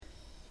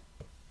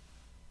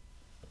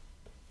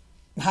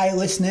Hey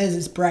listeners,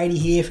 it's Brady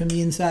here from the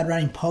Inside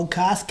Running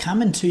Podcast,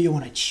 coming to you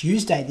on a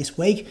Tuesday this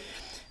week,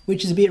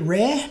 which is a bit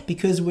rare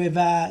because we've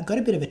got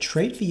a bit of a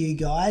treat for you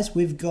guys.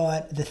 We've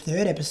got the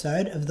third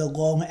episode of the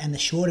long and the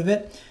short of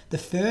it. The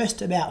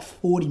first about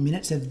 40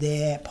 minutes of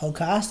their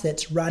podcast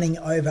that's running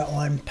over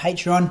on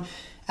Patreon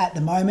at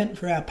the moment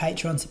for our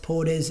Patreon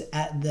supporters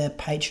at the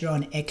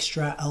Patreon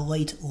Extra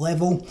Elite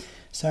level.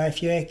 So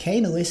if you're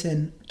keen to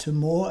listen to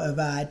more of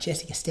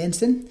Jessica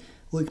Stenson,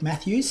 Luke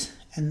Matthews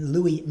and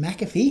Louis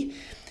McAfee,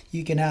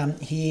 you can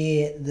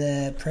hear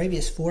the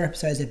previous 4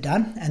 episodes they've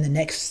done and the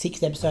next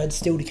 6 episodes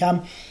still to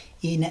come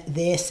in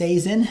their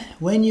season.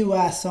 When you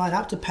sign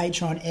up to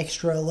Patreon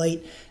Extra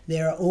Elite,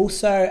 there are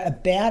also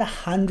about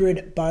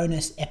 100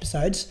 bonus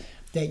episodes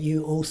that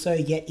you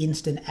also get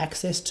instant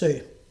access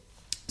to.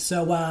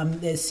 So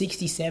there's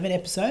 67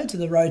 episodes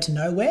of The Road to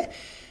Nowhere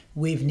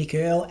with Nick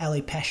Earl,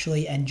 Ali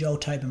Pashley and Joel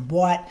Tobin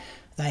White.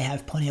 They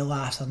have plenty of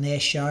laughs on their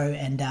show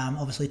and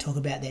obviously talk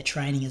about their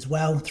training as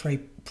well.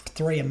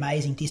 Three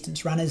amazing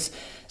distance runners,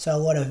 so a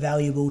lot of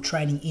valuable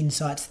training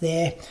insights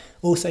there.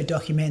 Also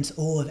documents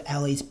all of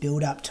Ali's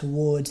build-up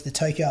towards the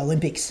Tokyo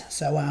Olympics.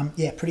 So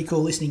pretty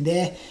cool listening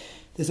there.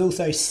 There's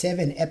also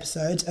 7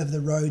 episodes of The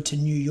Road to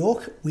New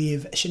York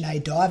with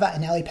Sinead Diver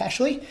and Ali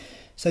Pashley.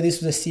 So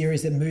this was a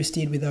series that Moose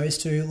did with those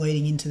two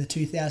leading into the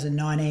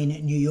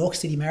 2019 New York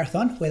City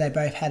Marathon, where they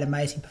both had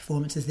amazing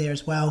performances there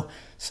as well.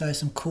 So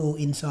some cool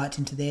insights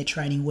into their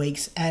training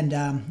weeks and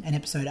an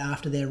episode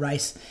after their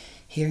race,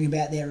 hearing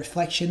about their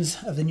reflections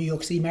of the New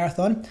York City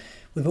Marathon.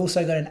 We've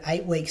also got an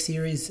 8-week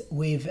series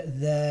with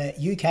the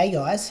UK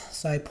guys,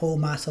 so Paul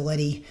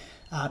Marcelletti,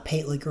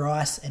 Pete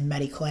LaGrice and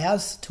Matty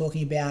Clowes,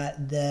 talking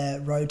about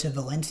the Road to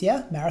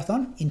Valencia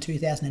Marathon in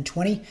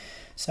 2020.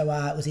 So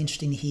it was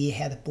interesting to hear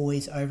how the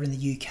boys over in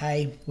the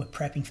UK were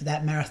prepping for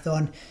that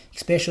marathon,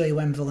 especially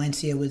when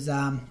Valencia was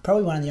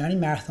probably one of the only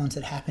marathons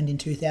that happened in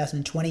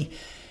 2020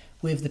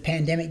 with the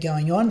pandemic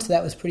going on. So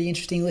that was pretty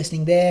interesting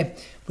listening there.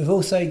 We've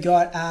also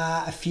got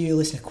a few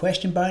listener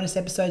question bonus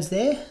episodes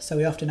there. So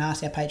we often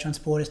ask our Patreon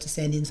supporters to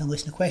send in some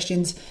listener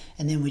questions,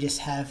 and then we just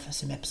have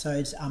some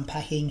episodes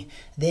unpacking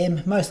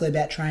them, mostly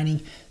about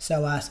training.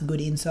 So some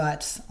good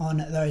insights on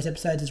those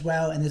episodes as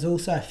well. And there's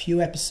also a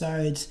few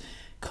episodes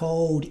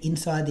called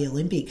Inside the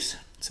Olympics.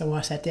 So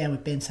I sat down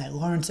with Ben St.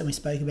 Lawrence and we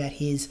spoke about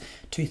his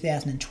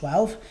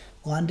 2012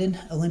 London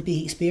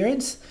Olympic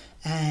experience,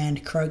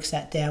 and Croak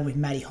sat down with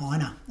Maddie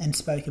Heiner and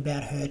spoke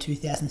about her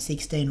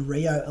 2016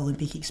 Rio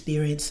Olympic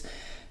experience,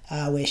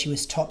 where she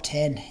was top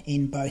 10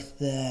 in both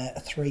the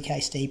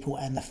 3K steeple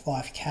and the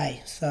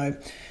 5K. So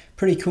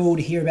pretty cool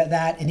to hear about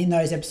that. And in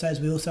those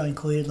episodes we also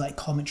included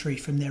commentary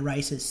from their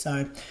races.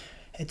 So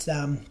it's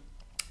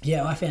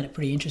I found it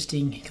pretty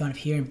interesting kind of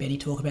hearing Benny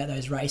talk about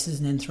those races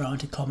and then throw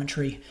into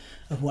commentary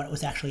of what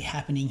was actually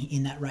happening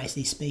in that race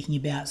he's speaking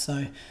about.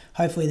 So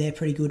hopefully they're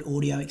pretty good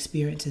audio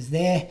experiences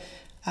there.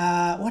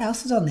 What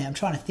else is on there? I'm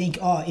trying to think.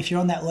 If you're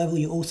on that level,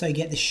 you also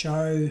get the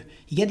show,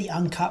 you get the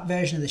uncut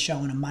version of the show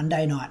on a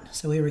Monday night.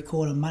 So we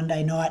record on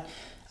Monday night,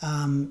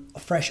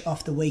 fresh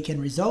off the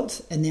weekend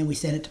results, and then we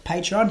send it to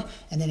Patreon,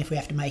 and then if we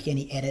have to make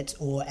any edits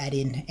or add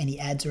in any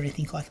ads or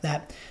anything like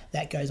that,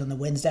 that goes on the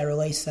Wednesday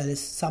release. So there's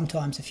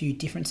sometimes a few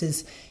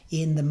differences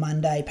in the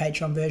Monday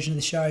Patreon version of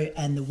the show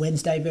and the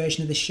Wednesday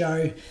version of the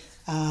show.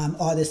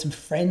 There's some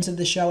friends of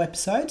the show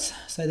episodes.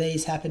 So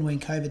these happened when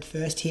COVID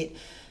first hit,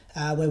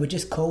 where we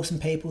just call some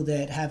people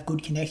that have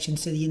good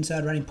connections to the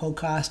Inside Running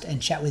Podcast and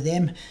chat with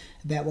them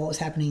about what was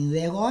happening in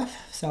their life.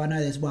 So I know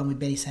there's one with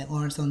Benny St.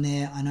 Lawrence on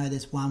there. I know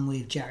there's one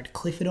with Jared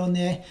Clifford on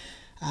there.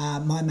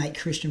 My mate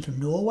Christian from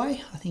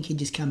Norway, I think he'd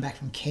just come back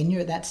from Kenya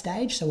at that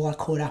stage. So I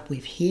caught up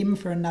with him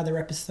for another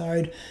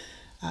episode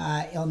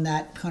on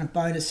that kind of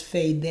bonus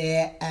feed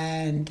there.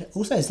 And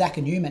also Zach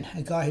Newman,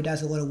 a guy who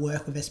does a lot of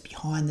work with us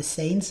behind the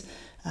scenes.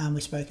 We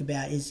spoke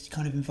about is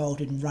kind of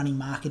involved in running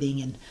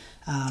marketing,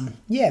 and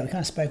we kind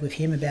of spoke with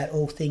him about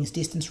all things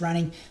distance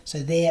running. So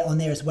they're on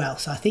there as well.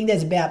 So I think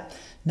there's about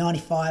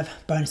 95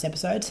 bonus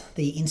episodes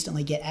that you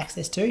instantly get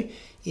access to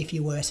if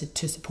you were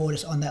to support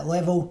us on that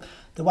level.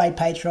 The way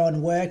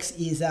Patreon works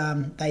is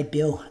they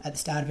bill at the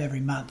start of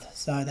every month.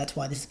 So that's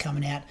why this is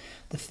coming out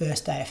the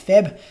first day of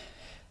Feb.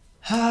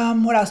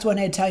 What else do I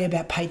need to tell you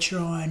about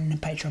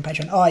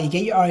Patreon? Oh, you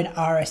get your own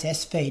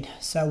RSS feed.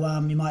 So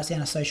you might see on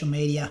our social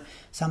media,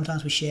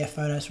 sometimes we share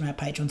photos from our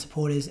Patreon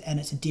supporters and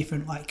it's a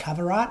different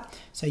cover art.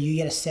 So you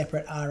get a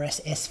separate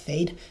RSS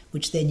feed,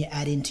 which then you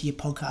add into your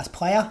podcast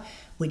player,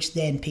 which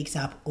then picks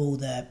up all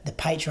the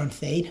Patreon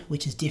feed,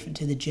 which is different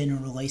to the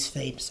general release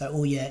feed. So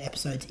all your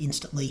episodes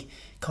instantly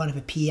kind of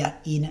appear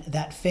in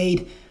that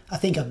feed. I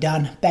think I've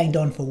banged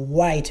on for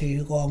way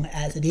too long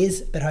as it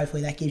is, but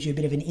hopefully that gives you a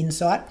bit of an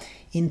insight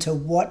into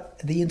what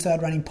the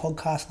Inside Running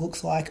Podcast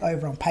looks like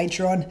over on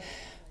Patreon.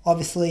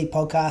 Obviously,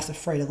 podcasts are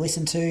free to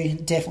listen to,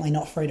 definitely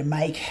not free to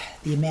make.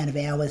 The amount of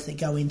hours that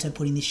go into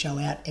putting this show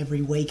out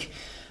every week,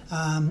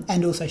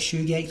 and also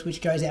Shoe Geeks,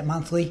 which goes out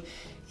monthly,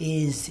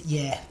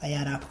 they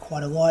add up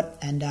quite a lot,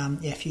 and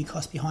a few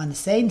costs behind the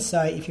scenes.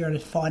 So if you're in a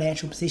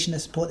financial position to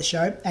support the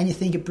show and you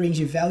think it brings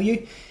you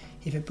value,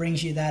 if it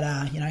brings you that,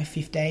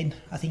 $15,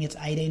 I think it's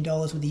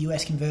 $18 with the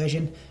US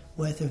conversion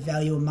worth of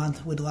value a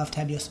month, we'd love to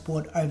have your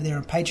support over there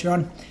on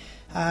Patreon.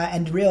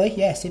 And really,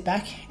 sit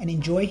back and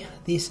enjoy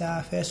this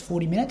first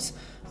 40 minutes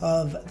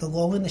of the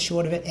long and the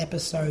short of it,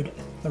 episode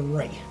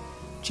 3.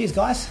 Cheers,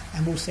 guys,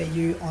 and we'll see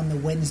you on the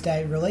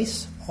Wednesday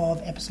release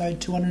of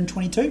episode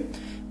 222,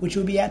 which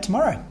will be out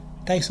tomorrow.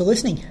 Thanks for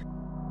listening.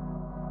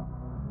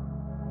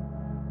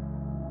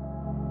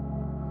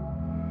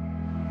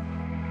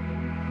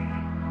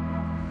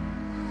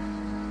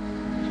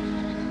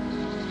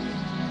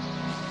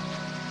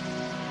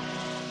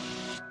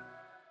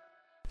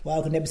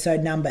 Welcome to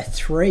episode number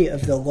 3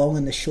 of the Long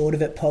and the Short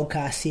of It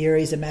podcast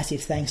series. A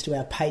massive thanks to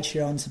our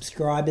Patreon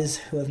subscribers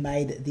who have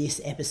made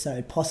this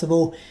episode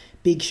possible.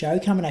 Big show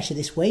coming at you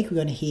this week. We're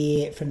going to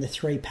hear from the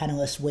 3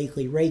 panellists'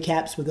 weekly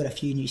recaps. We've got a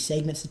few new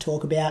segments to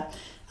talk about.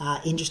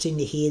 Interesting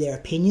to hear their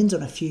opinions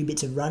on a few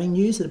bits of running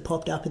news that have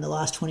popped up in the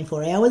last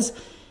 24 hours.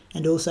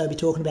 And also be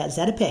talking about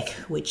Zatopek,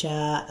 which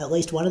at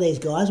least one of these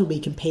guys will be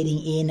competing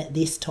in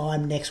this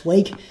time next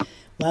week.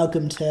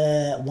 Welcome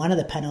to one of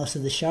the panellists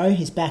of the show.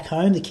 He's back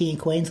home, the King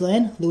of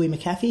Queensland, Louis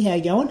McAfee. How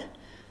you going?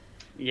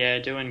 Yeah,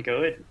 doing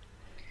good.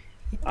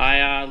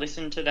 I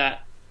listened to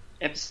that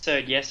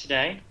episode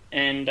yesterday,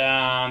 and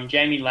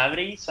Jamie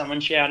Laverty, someone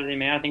shouted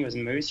him out. I think it was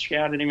Moose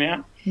shouted him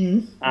out.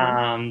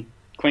 Mm-hmm.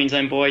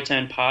 Queensland boy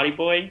turned party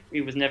boy.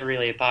 He was never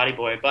really a party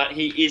boy, but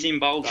he is in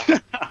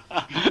Boulder.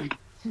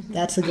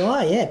 That's the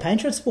guy,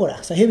 Patreon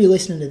supporter. So he'll be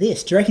listening to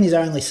this. Do you reckon he's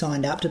only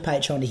signed up to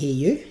Patreon to hear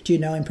you? Do you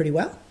know him pretty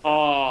well?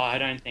 Oh, I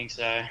don't think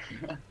so.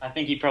 I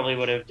think he probably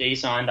would have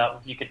de-signed up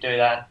if you could do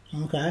that.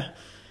 Okay.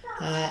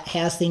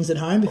 How's things at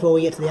home before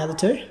we get to the other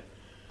 2?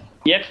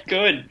 Yep,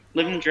 good.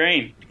 Living the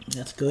dream.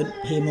 That's good.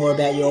 Hear more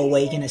about your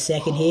week in a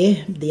second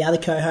here. The other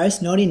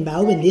co-host, not in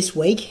Melbourne this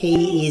week.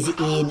 He is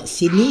in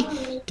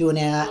Sydney doing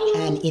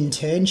an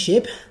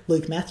internship.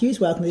 Luke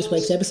Matthews, welcome to this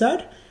week's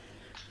episode.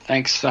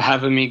 Thanks for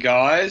having me,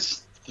 guys.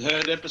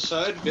 3rd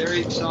episode, very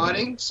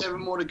exciting. 7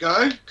 more to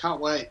go. Can't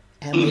wait.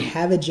 And we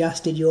have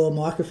adjusted your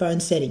microphone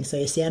settings, so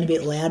you sound a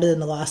bit louder than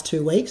the last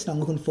 2 weeks. I'm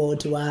looking forward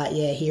to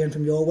hearing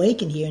from your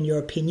week and hearing your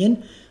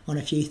opinion on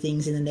a few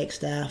things in the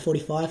next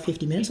 45,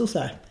 50 minutes or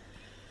so.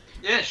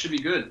 Yeah, it should be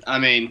good. I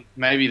mean,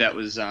 maybe that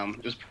was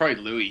it was probably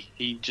Louis.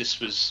 He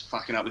just was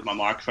fucking up with my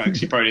microphone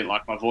because he probably didn't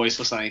like my voice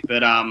or something.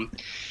 But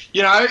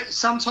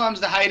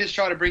sometimes the haters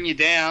try to bring you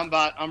down,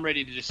 but I'm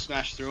ready to just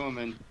smash through them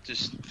and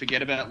just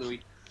forget about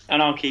Louis.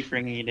 And I'll keep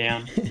bringing you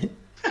down.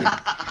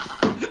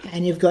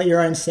 And you've got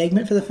your own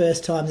segment for the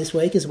first time this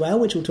week as well,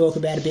 which we'll talk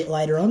about a bit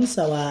later on.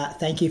 So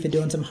thank you for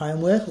doing some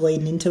homework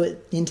leading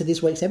into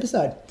this week's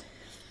episode.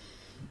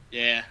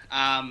 Yeah,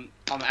 I'm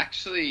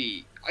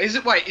actually. Is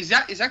this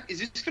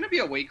going to be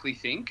a weekly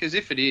thing? Because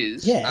if it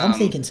is, yeah, I'm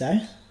thinking so.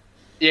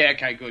 Yeah,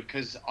 okay, good.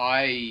 Because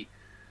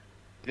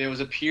there was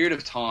a period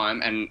of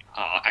time, and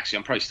actually,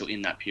 I'm probably still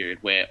in that period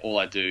where all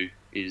I do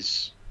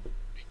is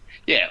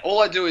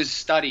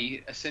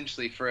study,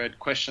 essentially, for a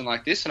question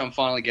like this, and I'm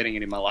finally getting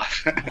it in my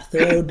life. I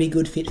thought it would be a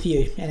good fit for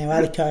you. And our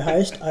other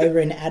co-host over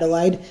in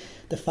Adelaide,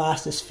 the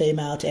fastest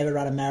female to ever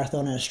run a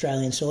marathon on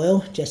Australian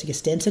soil, Jessica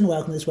Stenson.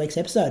 Welcome to this week's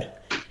episode.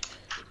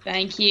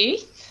 Thank you.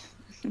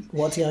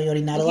 What's going on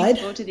in Adelaide? Looking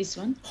forward to this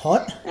one.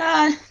 Hot?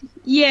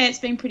 Yeah, it's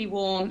been pretty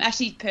warm.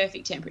 Actually,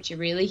 perfect temperature,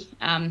 really.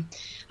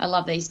 I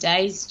love these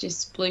days.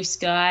 Just blue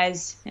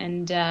skies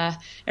and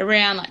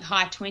around like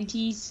high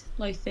 20s,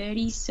 low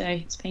 30s. So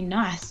it's been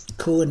nice.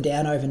 Cooling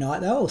down overnight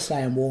though, or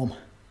staying warm?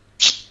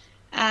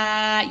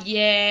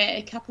 Yeah,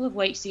 a couple of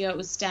weeks ago it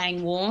was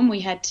staying warm. We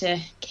had to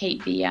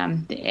keep the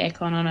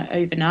aircon on it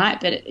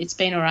overnight, but it's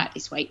been all right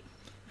this week.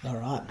 All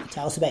right.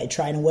 Tell us about your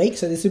training week.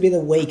 So this will be the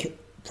week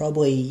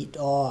probably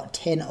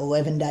 10,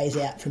 11 days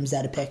out from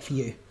Zatopek for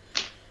you.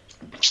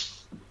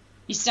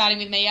 You starting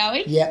with me, are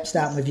we? Yep,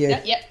 starting with you.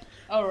 Yep.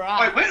 All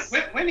right.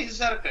 Wait, when is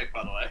Zatopek,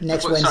 by the way?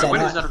 Next Wednesday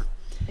night.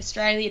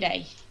 Australia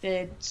Day,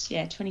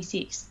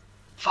 26th.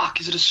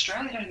 Fuck, is it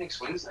Australia Day next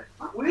Wednesday?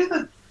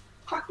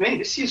 Fuck me,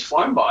 this year's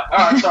flown by.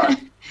 All right, sorry.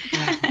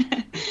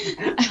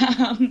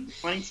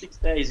 26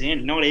 days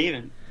in, not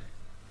even.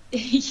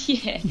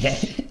 Yeah.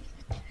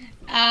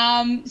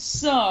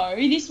 So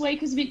this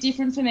week was a bit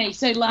different for me.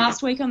 So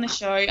last week on the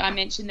show, I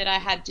mentioned that I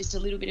had just a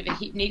little bit of a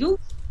hip niggle.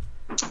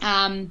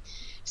 So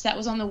that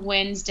was on the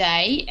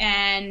Wednesday,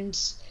 and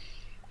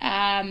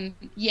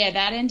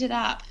that ended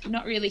up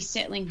not really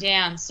settling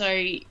down. So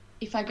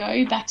if I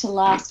go back to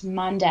last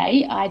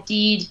Monday, I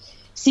did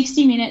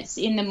 60 minutes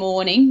in the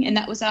morning, and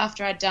that was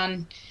after I'd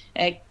done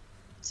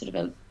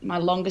my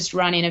longest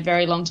run in a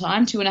very long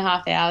time,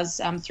 2.5 hours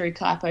through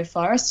Kaipo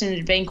Forest, and it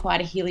had been quite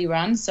a hilly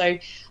run. So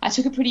I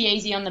took it pretty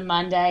easy on the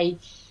Monday,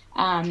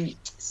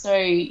 so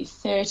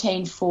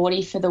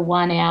 13:40 for the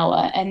 1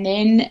 hour. And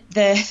then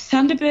the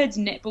Thunderbirds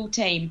netball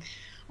team,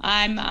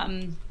 I'm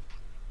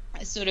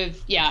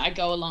I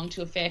go along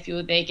to a fair few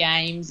of their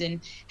games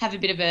and have a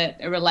bit of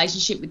a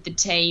relationship with the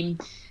team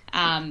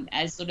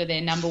as sort of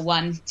their number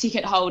one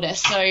ticket holder.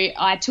 So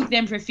I took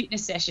them for a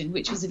fitness session,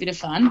 which was a bit of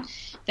fun.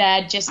 They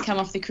had just come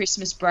off the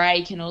Christmas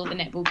break, and all of the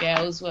netball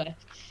girls were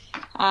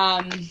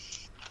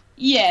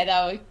Yeah,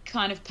 they were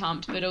kind of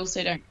pumped, but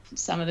also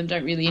some of them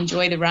don't really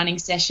enjoy the running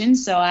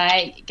sessions. So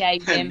I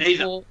gave them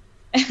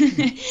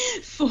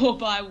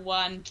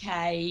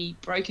 4x1K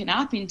broken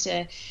up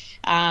into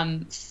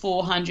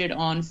 400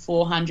 on,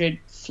 400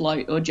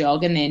 float or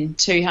jog, and then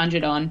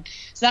 200 on.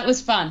 So that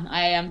was fun.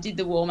 I did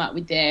the warm up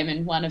with them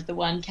and one of the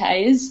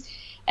 1Kers.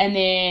 And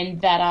then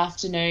that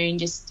afternoon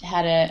just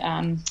had a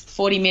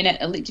 40-minute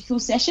elliptical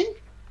session.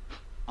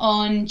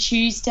 On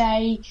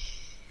Tuesday,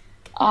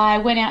 I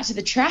went out to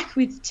the track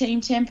with Team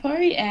Tempo,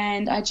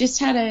 and I just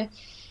had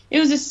it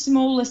was a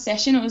smaller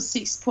session. It was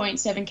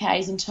 6.7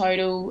 Ks in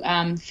total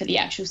for the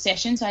actual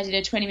session. So I did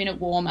a 20-minute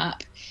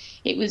warm-up.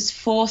 It was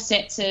 4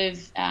 sets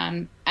of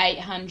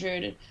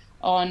 800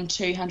 on,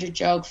 200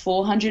 jog,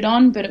 400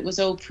 on, but it was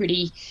all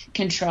pretty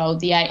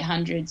controlled. The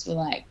 800s were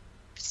like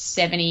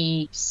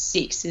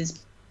 76s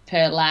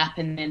per lap,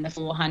 and then the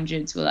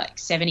 400s were like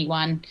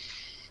 71,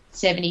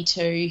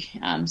 72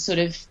 sort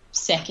of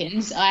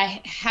seconds.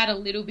 I had a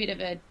little bit of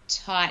a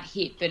tight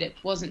hip, but it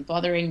wasn't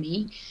bothering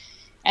me.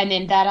 And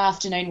then that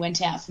afternoon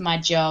went out for my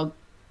jog,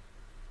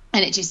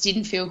 and it just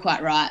didn't feel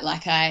quite right.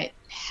 Like I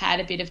had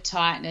a bit of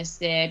tightness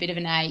there, a bit of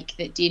an ache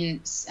that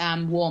didn't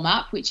warm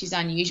up, which is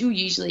unusual.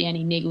 Usually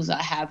any niggles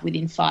I have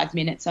within 5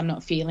 minutes, I'm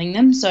not feeling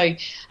them. So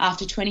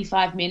after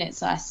 25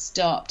 minutes, I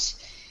stopped.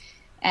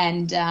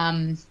 And,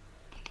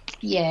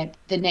 the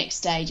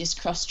next day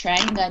just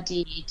cross-trained. I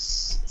did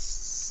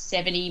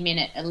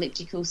 70-minute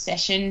elliptical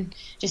session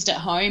just at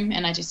home,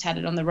 and I just had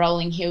it on the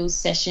Rolling Hills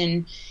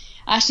session.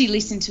 I actually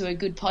listened to a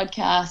good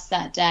podcast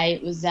that day.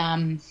 It was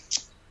On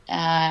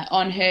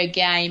Her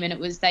Game, and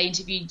they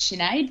interviewed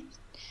Sinead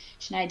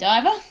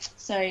Diver.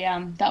 So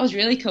that was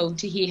really cool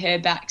to hear her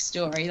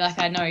backstory. Like,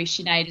 I know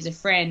Sinead as a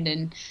friend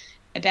and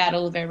about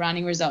all of her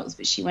running results,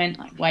 but she went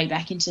like way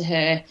back into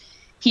her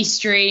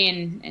history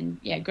and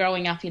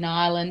growing up in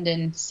Ireland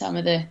and some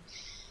of the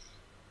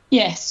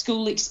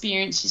school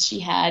experiences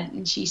she had,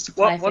 and she used to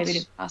play a fair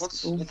bit of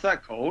basketball. What's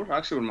that called? I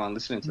actually wouldn't mind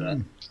listening to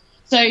that.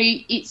 So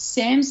it's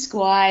Sam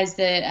Squires.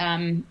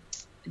 The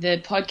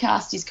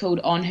podcast is called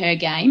On Her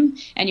Game,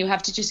 and you'll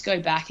have to just go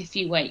back a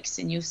few weeks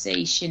and you'll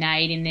see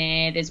Sinead in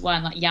there. There's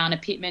one like Jana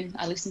Pittman.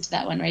 I listened to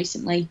that one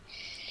recently,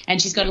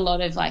 and she's got a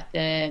lot of like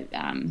the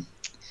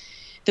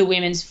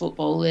women's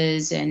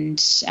footballers, and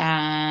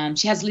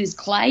she has Liz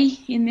Clay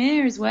in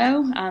there as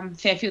well.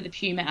 Fairfield the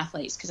Puma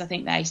athletes, because I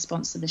think they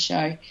sponsor the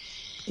show.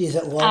 Is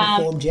it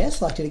long form,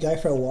 Jess? Like, did it go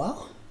for a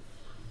while?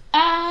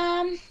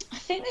 I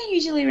think they're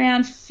usually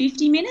around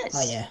 50 minutes.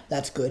 Oh, yeah,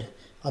 that's good.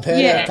 I've heard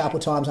it a couple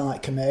of times on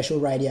like commercial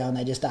radio, and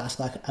they just ask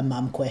like a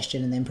mum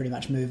question and then pretty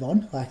much move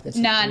on. Like, that's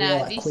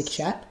a quick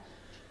chat.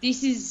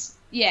 This is,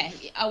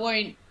 I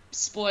won't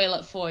spoil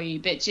it for you,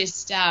 but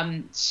just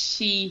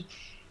she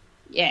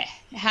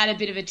had a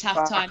bit of a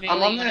tough time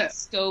early at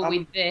school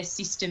with their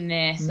system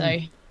there, so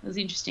it was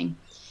interesting.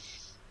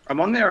 I'm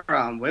on their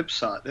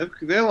website.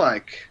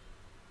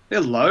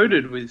 They're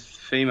loaded with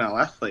female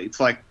athletes,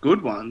 like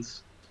good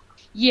ones.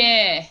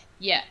 Yeah.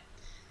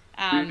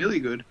 Really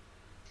good.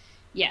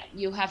 Yeah,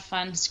 you'll have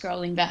fun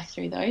scrolling back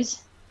through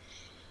those.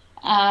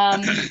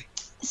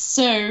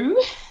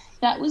 So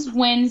that was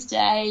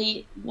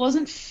Wednesday.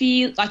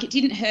 It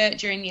didn't hurt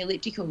during the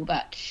elliptical,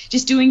 but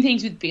just doing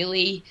things with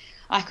Billy,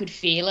 I could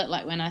feel it,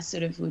 like when I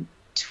sort of would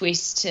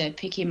twist to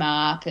pick him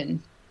up.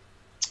 And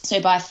so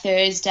by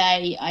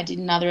Thursday, I did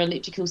another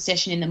elliptical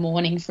session in the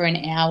morning for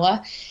an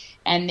hour,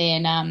 and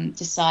then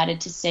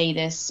decided to see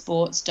the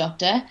sports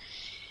doctor.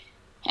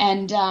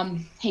 And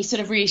he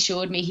sort of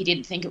reassured me he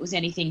didn't think it was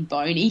anything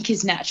bony,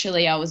 because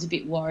naturally I was a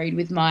bit worried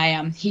with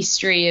my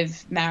history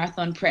of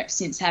marathon prep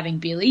since having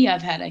Billy.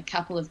 I've had a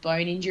couple of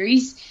bone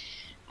injuries.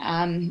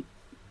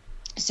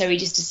 So he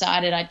just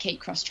decided I'd keep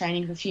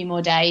cross-training for a few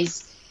more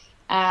days.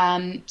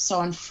 So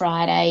on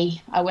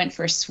Friday I went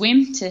for a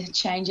swim to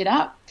change it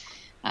up.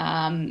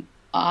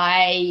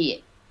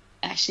 I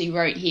actually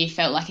wrote here,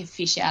 felt like a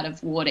fish out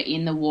of water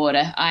in the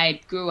water.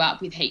 I grew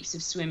up with heaps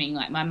of swimming.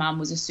 Like, my mum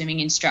was a swimming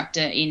instructor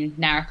in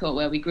Naracoorte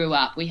where we grew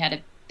up. We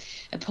had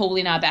a pool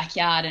in our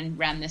backyard and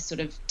ran this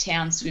sort of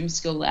town swim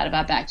school out of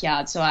our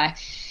backyard. So I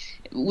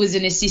was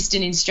an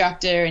assistant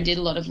instructor and did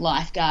a lot of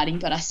lifeguarding,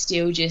 but I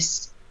feel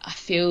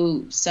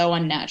so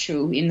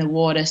unnatural in the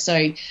water.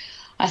 So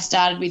I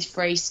started with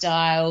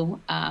freestyle,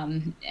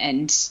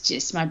 and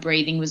just my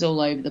breathing was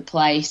all over the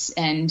place,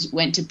 and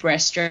went to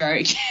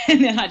breaststroke,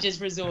 and then I just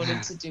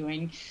resorted to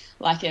doing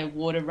like a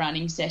water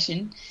running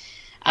session.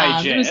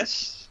 Hey,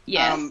 Jess.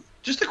 Yes.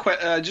 Just a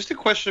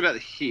question about the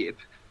hip.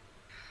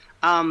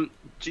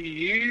 Do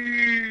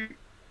you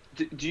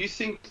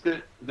think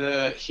that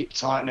the hip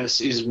tightness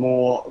is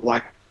more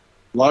like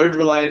load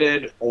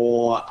related,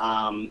 or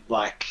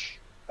like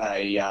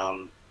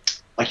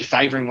you're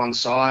favouring one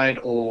side,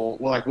 or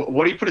like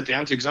what do you put it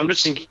down to? Because I'm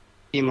just thinking,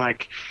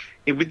 like,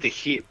 with the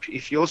hip,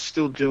 if you're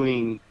still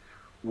doing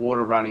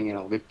water running and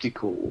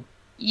elliptical,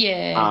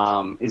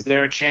 is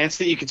there a chance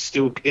that you could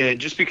still,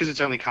 just because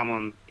it's only come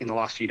on in the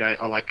last few days,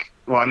 or like,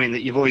 well, I mean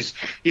that you've always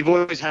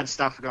had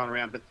stuff going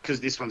around, but because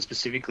this one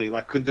specifically,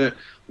 like, could the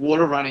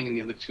water running and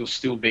the elliptical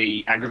still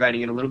be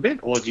aggravating it a little bit,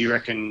 or do you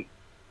reckon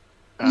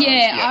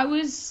I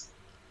was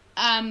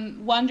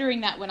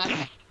wondering that when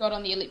I got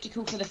on the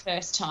elliptical for the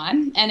first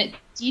time, and it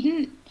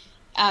didn't.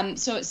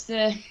 So it's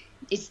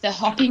the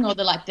hopping or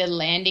the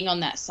landing on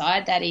that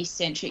side, that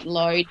eccentric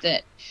load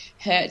that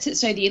hurts it.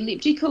 So the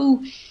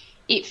elliptical,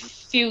 it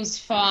feels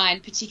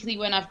fine, particularly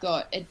when I've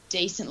got a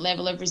decent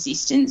level of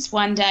resistance.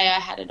 One day I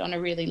had it on a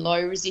really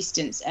low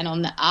resistance, and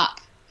on the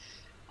up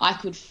I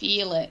could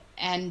feel it,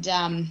 and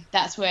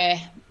that's where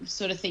I'm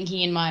sort of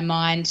thinking in my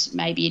mind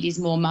maybe it is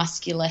more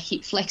muscular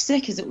hip flexor,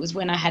 because it was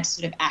when I had to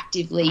sort of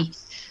actively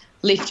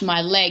lift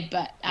my leg.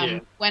 But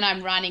when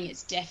I'm running,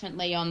 it's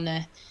definitely on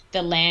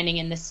the landing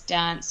and the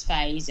stance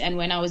phase, and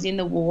when I was in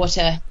the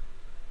water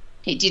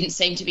it didn't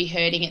seem to be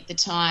hurting at the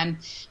time.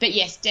 But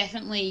yes,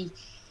 definitely,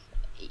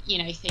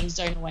 things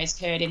don't always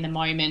hurt in the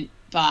moment,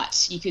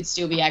 but you could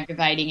still be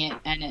aggravating it,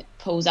 and it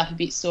pulls up a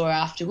bit sore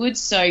afterwards.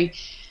 So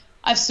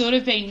I've sort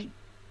of been,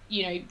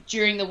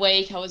 during the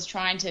week I was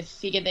trying to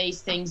figure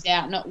these things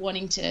out, not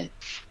wanting to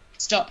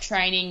stop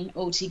training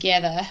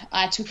altogether.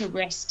 I took a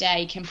rest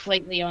day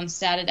completely on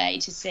Saturday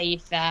to see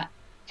if that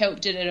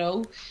helped it at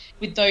all,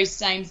 with those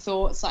same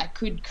thoughts, like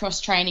could cross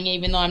training,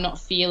 even though I'm not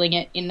feeling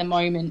it in the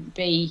moment,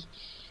 be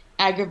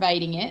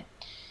aggravating it.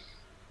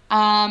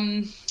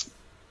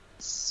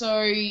 So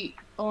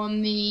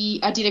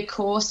I did a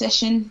core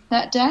session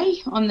that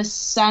day. On the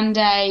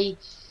Sunday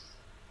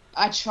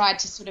I tried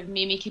to sort of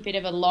mimic a bit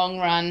of a long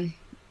run,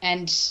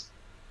 and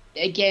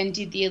again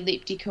did the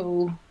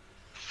elliptical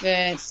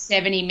for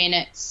 70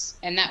 minutes,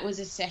 and that was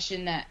a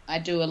session that I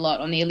do a lot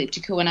on the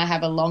elliptical when I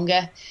have a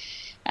longer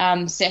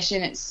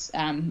session. It's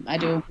I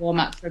do a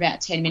warm-up for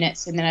about 10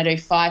 minutes, and then I do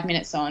 5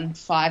 minutes on,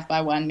 5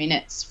 by 1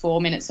 minutes, 4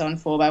 minutes on,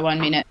 4 by 1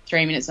 minute,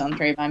 3 minutes on,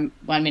 3 by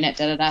 1 minute,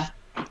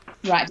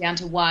 right down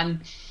to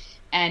 1,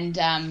 and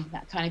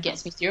that kind of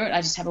gets me through it.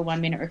 I just have a 1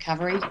 minute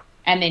recovery,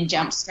 and then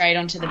jump straight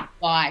onto the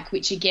bike,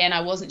 which again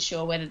I wasn't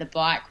sure whether the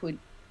bike would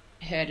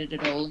hurt it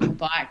at all. The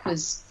bike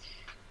was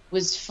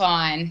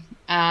fine.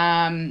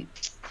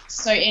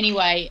 So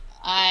anyway,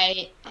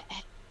 I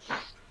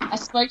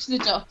spoke to the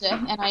doctor,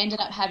 and I ended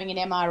up having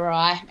an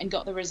MRI and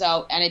got the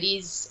result, and it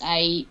is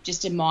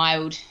just a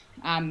mild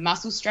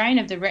muscle strain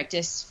of the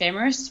rectus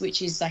femoris,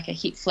 which is like a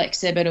hip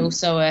flexor but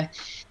also a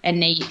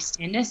knee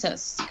extender, so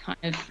it's kind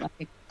of like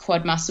a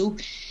quad muscle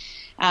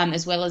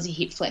as well as a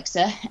hip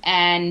flexor.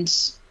 And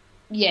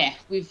yeah,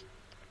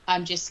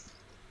 I'm just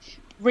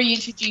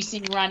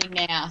reintroducing running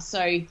now,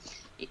 so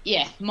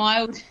yeah,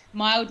 mild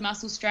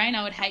muscle strain.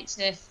 I would hate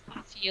to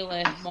feel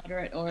a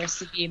moderate or a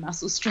severe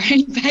muscle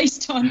strain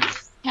based on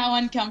how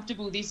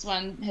uncomfortable this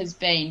one has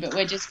been, but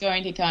we're just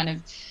going to kind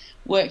of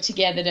work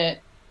together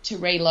to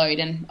reload.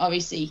 And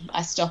obviously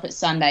I stop at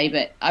Sunday,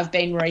 but I've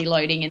been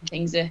reloading and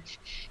things are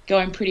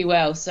going pretty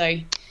well, so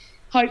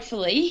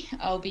hopefully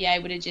I'll be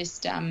able to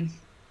just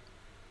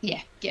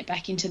get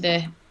back into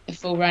the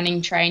full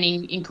running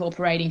training,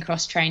 incorporating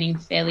cross training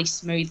fairly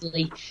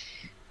smoothly.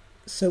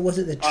 So was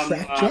it the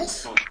track,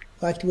 Jess?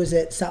 Like, was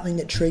it something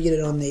that triggered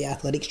it on the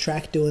athletics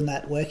track doing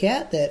that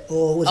workout,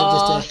 or was it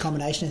just a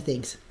combination of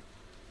things?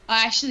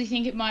 I actually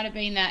think it might have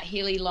been that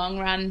hilly long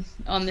run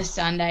on the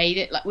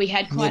Sunday. That, we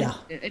had quite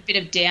a bit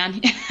of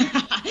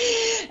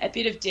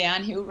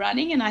downhill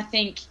running, and I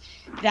think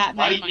that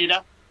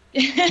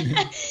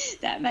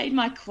made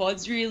my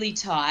quads really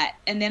tight.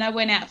 And then I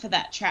went out for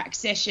that track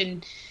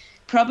session,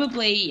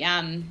 probably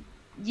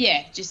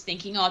just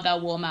thinking,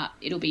 they'll warm up,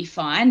 it'll be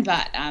fine.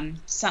 But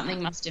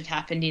something must have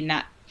happened in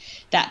that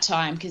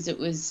time, because it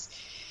was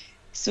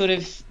sort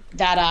of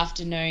that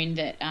afternoon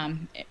that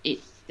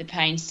the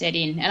pain set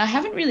in. And I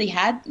haven't really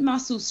had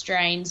muscle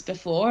strains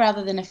before,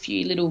 other than a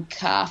few little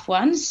calf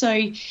ones.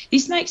 So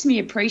this makes me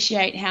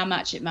appreciate how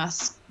much it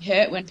must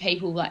hurt when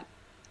people like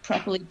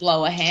properly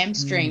blow a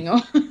hamstring. So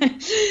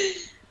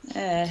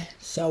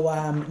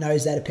no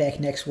Zatopek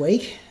next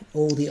week.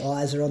 All the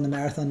eyes are on the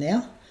marathon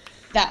now.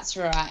 That's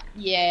right,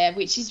 yeah,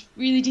 which is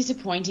really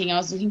disappointing. I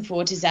was looking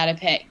forward to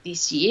Zatopek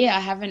this year. I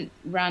haven't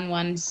run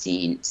one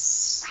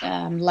since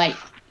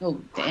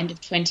the end of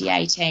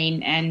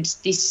 2018, and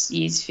this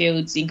year's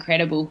field's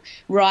incredible.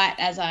 Right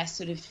as I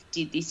sort of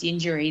did this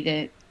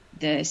injury,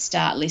 the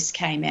start list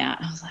came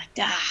out. I was like,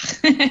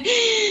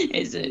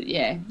 it's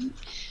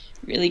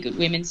really good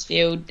women's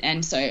field,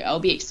 and so I'll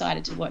be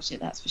excited to watch it,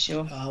 that's for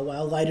sure. Oh,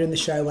 well, later in the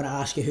show when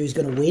I ask you who's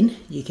going to win,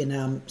 you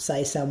can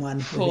say someone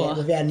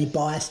without any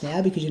bias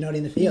now, because you're not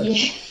in the field.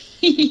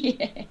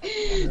 Yeah,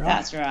 right.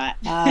 That's right.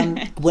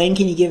 When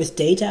can you give us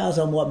details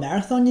on what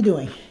marathon you're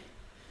doing?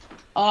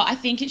 I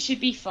think it should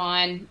be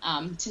fine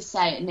to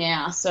say it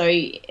now. So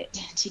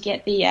to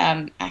get the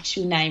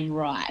actual name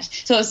right.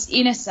 So it's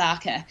in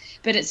Osaka,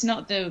 but it's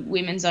not the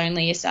women's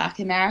only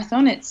Osaka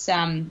marathon.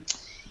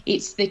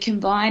 It's the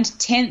combined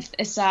 10th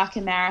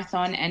Osaka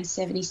Marathon and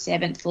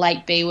 77th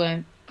Lake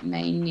Biwa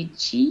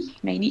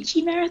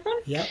Mainichi Marathon.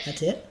 Yep,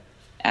 that's it.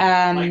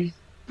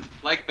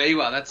 Lake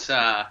Biwa, that's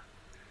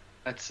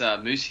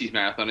Moosey's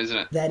marathon, isn't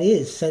it? That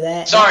is. So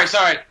that.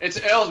 Sorry, it's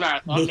Earl's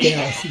marathon. Nick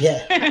Earls,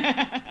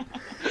 yeah.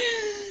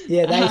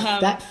 Yeah,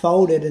 that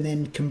folded and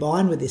then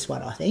combined with this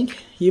one, I think.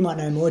 You might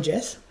know more,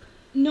 Jess.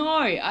 No,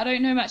 I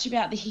don't know much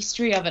about the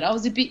history of it. I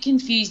was a bit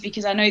confused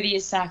because I know the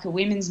Osaka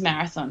Women's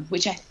Marathon,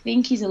 which I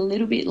think is a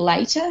little bit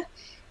later,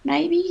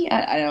 maybe.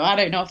 I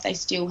don't know if they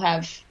still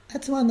have.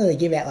 That's the one that they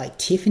give out like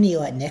Tiffany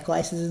like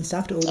necklaces and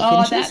stuff to all the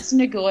Oh, finishers. that's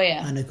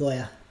Nagoya. Oh,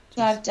 Nagoya.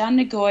 So I've done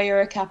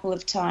Nagoya a couple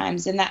of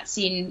times, and that's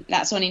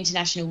on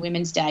International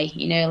Women's Day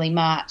in early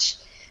March.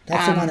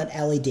 That's the one that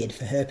Ali did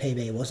for her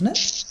PB, wasn't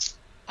it?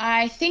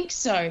 I think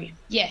so.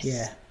 Yes.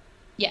 Yeah.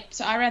 Yeah,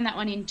 so I ran that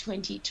one in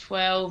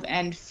 2012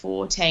 and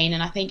 14,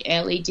 and I think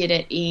Ellie did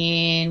it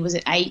in, was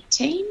it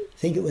 18? I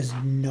think it was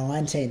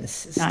 19, the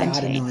start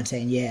of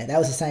 19, yeah. That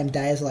was the same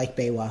day as Lake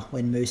Biwa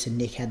when Moose and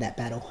Nick had that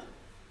battle.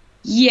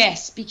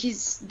 Yes,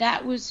 because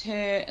that was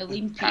her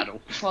Olympic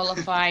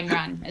qualifying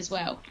run as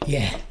well.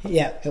 Yeah,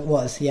 it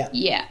was, yeah.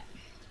 Yeah.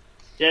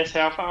 Jess,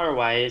 how far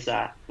away is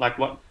that? Like,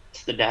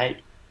 what's the date?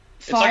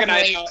 It's like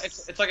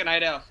an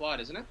 8-hour flight,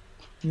 isn't it?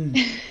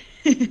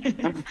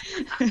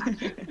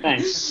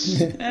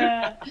 Thanks.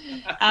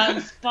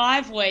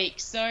 5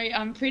 weeks. So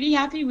I'm pretty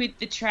happy with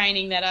the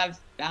training that I've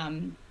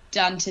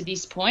done to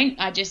this point.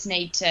 I just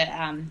need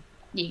to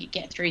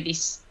get through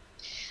this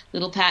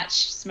little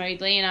patch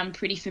smoothly, and I'm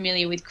pretty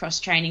familiar with cross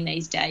training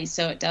these days,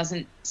 so it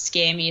doesn't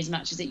scare me as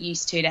much as it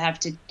used to have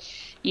to,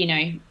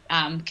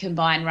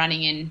 combine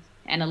running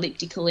and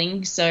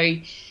ellipticaling. So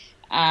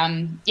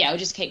I'll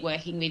just keep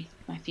working with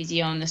my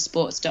physio and the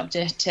sports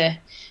doctor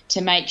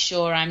to make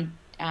sure I'm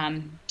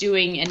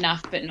doing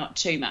enough but not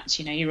too much.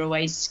 You're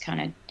always kind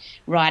of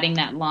riding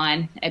that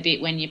line a bit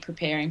when you're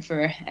preparing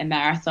for a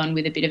marathon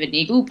with a bit of a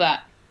niggle,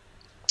 but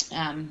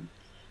I'm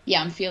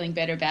feeling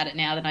better about it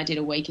now than I did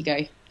a week ago.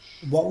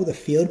 What will the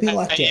field be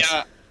like, Jess?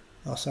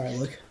 Oh, sorry,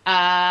 Luke.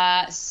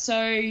 So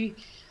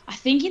I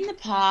think in the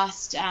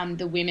past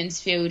the women's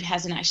field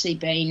hasn't actually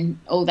been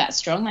all that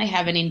strong. They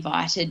haven't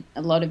invited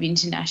a lot of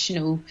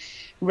international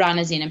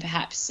runners in, and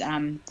perhaps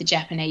the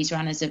Japanese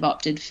runners have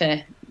opted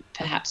for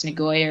perhaps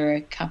Nagoya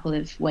a couple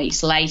of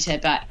weeks later.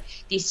 But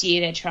this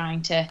year they're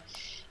trying to,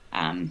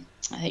 I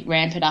think,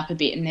 ramp it up a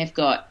bit, and they've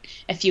got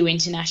a few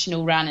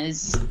international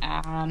runners.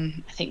 I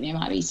think there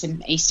might be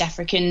some East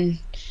African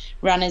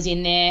runners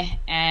in there,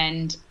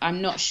 and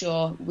I'm not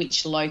sure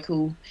which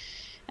local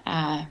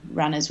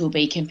runners will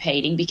be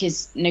competing,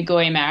 because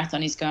Nagoya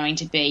Marathon is going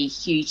to be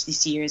huge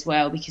this year as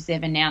well, because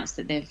they've announced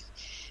that they've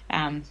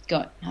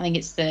got, I think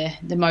it's the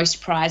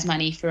most prize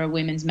money for a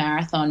women's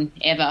marathon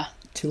ever.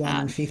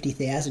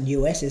 250,000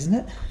 US, isn't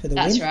it, for the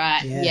That's win?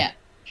 right, yeah.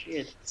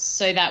 Shit.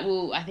 So that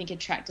will, I think,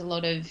 attract a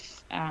lot of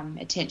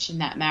attention,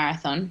 that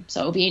marathon. So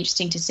it'll be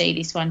interesting to see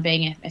this one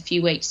being a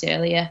few weeks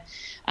earlier.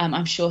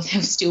 I'm sure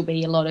there'll still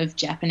be a lot of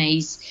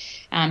Japanese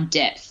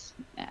depth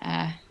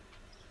and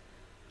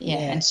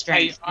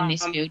strength in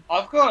this field.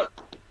 I've got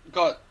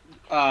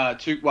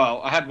two.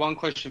 Well, I had one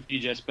question for you,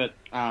 Jess, but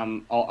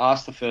I'll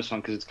ask the first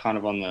one because it's kind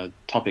of on the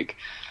topic.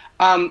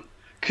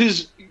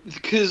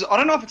 Because I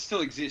don't know if it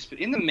still exists, but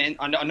in the men,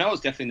 I know it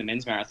was definitely in the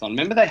men's marathon.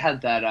 Remember they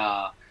had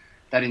that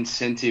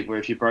incentive where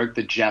if you broke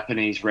the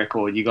Japanese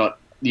record, you got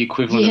the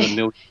equivalent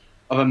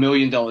of $1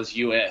 million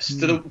US.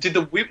 Did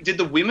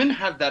the women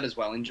have that as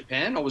well in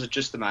Japan, or was it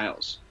just the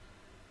males?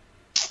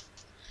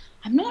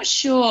 I'm not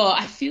sure.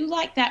 I feel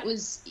like that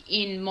was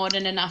in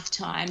modern enough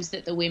times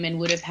that the women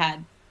would have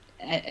had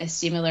a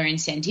similar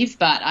incentive,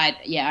 but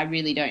I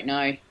really don't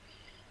know.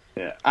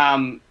 Yeah.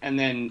 And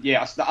then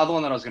so the other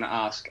one that I was going to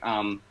ask,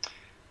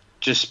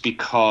 just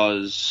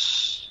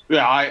because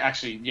I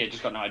actually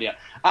just got no idea.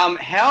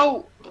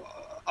 How,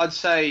 I'd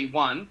say,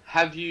 one,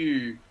 have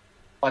you,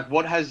 like,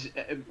 what has,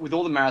 with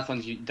all the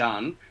marathons you've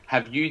done,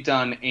 have you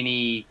done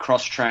any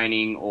cross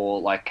training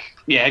or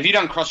have you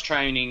done cross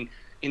training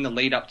in the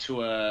lead up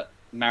to a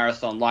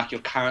marathon like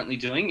you're currently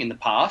doing in the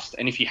past?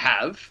 And if you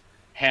have,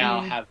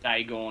 how have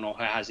they gone, or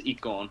how has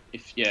it gone?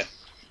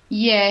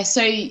 Yeah,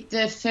 so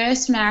the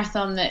first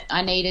marathon that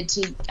I needed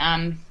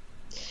to,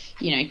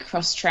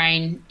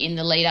 cross-train in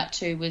the lead-up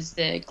to was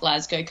the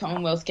Glasgow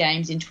Commonwealth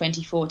Games in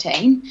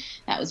 2014.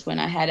 That was when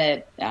I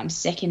had a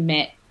second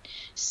Met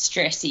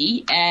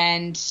stressy,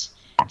 and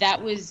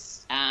that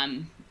was,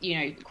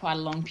 quite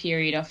a long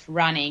period of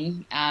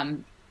running,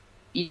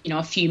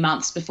 a few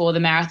months before the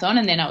marathon,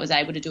 and then I was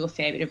able to do a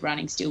fair bit of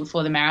running still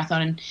before the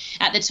marathon. And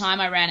at the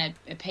time I ran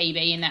a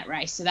PB in that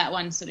race, so that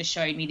one sort of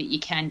showed me that you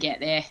can get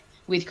there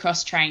with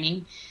cross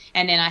training.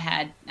 And then I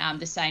had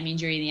the same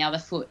injury in the other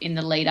foot in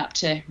the lead up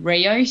to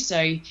Rio,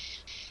 so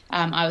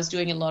I was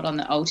doing a lot on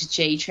the Alta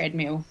G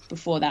treadmill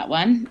before that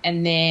one.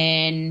 And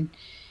then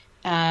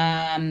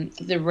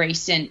the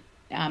recent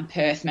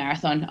Perth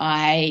marathon,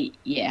 I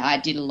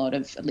did a lot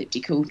of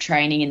elliptical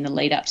training in the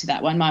lead up to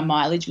that one. My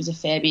mileage was a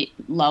fair bit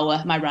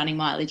lower. My running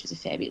mileage was a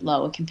fair bit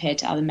lower compared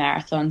to other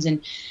marathons,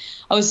 and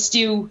I was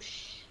still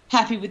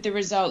happy with the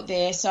result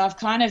there. So I've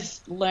kind of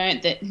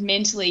learnt that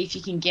mentally, if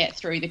you can get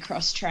through the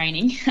cross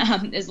training,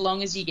 as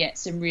long as you get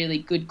some really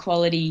good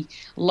quality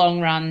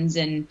long runs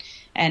and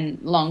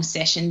long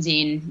sessions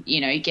in,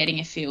 getting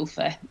a feel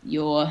for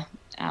your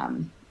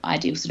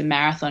ideal sort of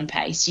marathon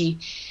pace, you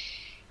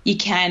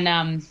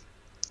can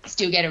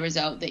still get a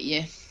result that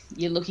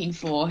you're looking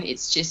for.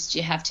 It's just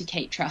you have to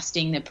keep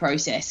trusting the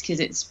process, because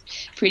it's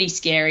pretty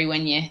scary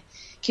when you're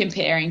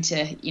comparing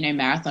to,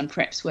 marathon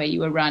preps where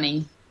you were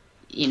running,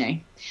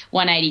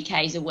 180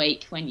 Ks a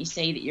week, when you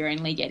see that you're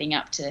only getting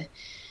up to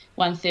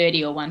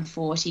 130 or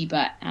 140.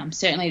 But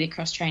certainly the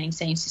cross training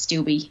seems to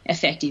still be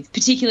effective,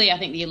 particularly I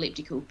think the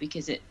elliptical,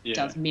 because it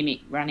does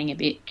mimic running a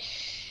bit.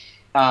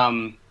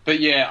 But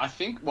yeah, I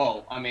think,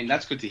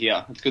 that's good to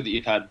hear. It's good that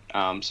you've had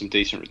some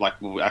decent,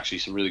 actually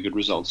some really good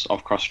results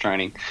of cross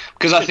training.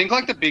 Because I think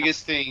the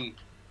biggest thing,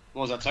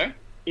 what was that, sorry?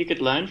 You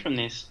could learn from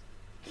this.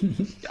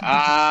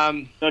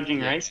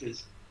 Dodging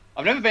races.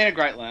 I've never been a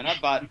great learner,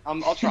 but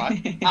I'll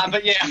try.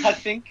 But yeah, I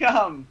think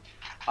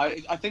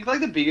I think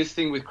the biggest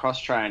thing with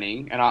cross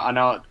training, and I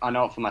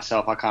know it for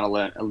myself. I kind of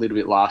learned a little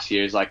bit last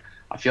year. Is I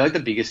feel like the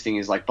biggest thing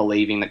is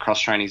believing that cross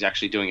training is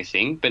actually doing a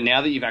thing. But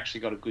now that you've actually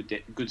got a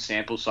good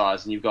sample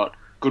size and you've got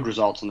good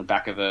results on the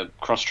back of a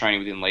cross training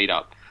within lead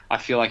up, I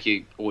feel like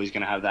you're always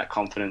going to have that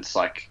confidence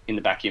in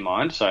the back of your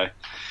mind. So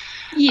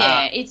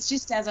yeah, it's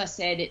just, as I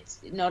said, it's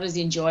not as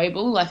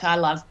enjoyable. I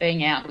love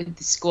being out with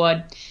the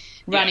squad,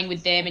 running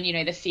with them,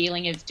 and the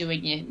feeling of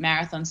doing your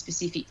marathon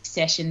specific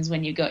sessions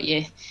when you've got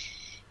your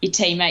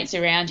teammates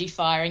around you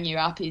firing you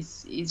up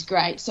is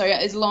great. So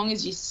as long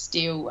as you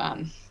still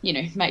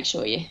make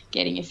sure you're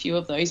getting a few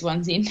of those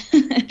ones in,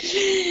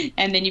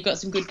 and then you've got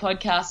some good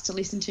podcasts to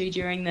listen to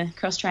during the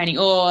cross training,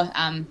 or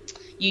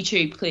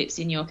YouTube clips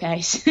in your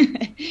case.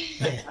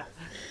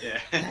 Yeah.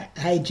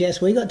 Hey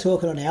Jess, we got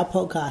talking on our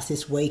podcast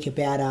this week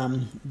about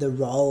the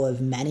role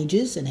of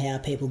managers and how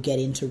people get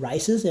into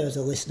races. There was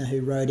a listener who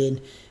wrote in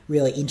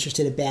really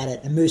interested about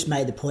it, and Moose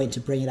made the point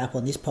to bring it up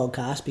on this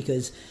podcast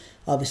because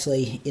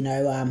obviously,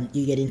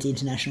 you get into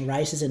international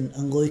races,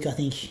 and Luke, I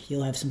think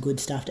you'll have some good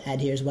stuff to add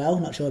here as well.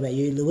 Not sure about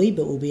you, Louis,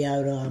 but we'll be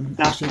able to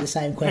ask you the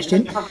same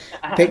question.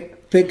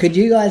 But could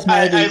you guys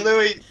maybe... Hey,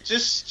 Louis,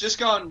 just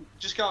go on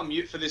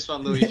mute for this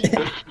one, Louis.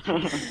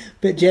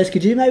 But Jess,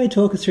 could you maybe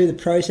talk us through the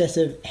process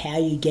of how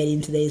you get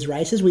into these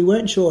races? We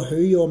weren't sure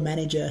who your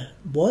manager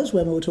was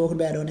when we were talking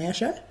about it on our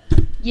show.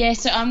 Yeah,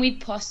 so I'm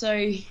with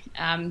Posso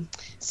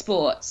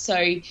Sports. So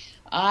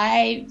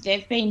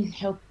they've been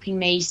helping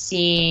me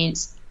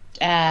since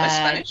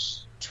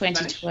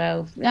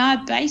 2012.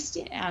 Based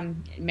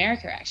in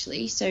America,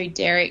 actually. So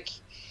Derek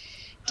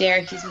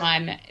is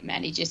my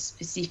manager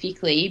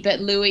specifically,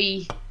 but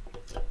Louis,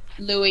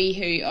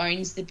 who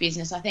owns the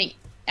business, I think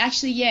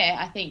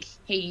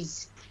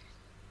he's,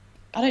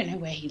 I don't know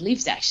where he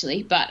lives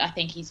actually, but I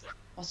think he's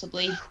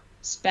possibly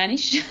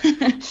Spanish.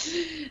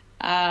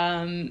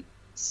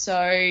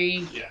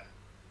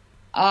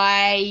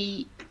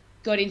 I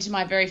got into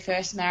my very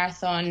first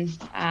marathon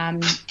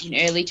in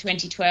early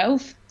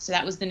 2012. So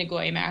that was the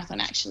Nagoya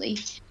Marathon, actually.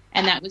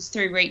 And that was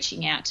through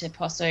reaching out to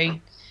Posso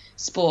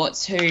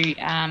Sports, who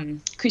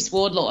Chris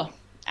Wardlaw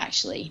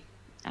actually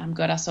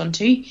got us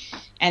onto.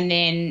 And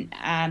then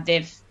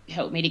they've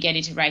helped me to get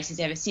into races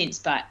ever since.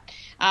 But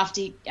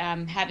after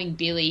having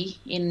Billy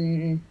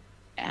in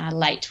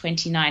late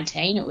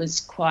 2019, it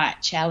was quite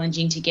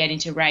challenging to get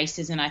into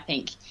races. And I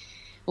think,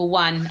 well,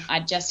 one,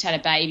 I just had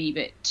a baby,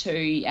 but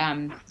two,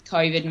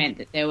 COVID meant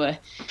that there were,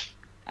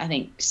 I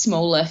think,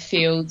 smaller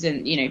fields,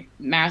 and,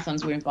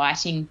 marathons were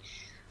inviting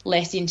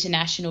less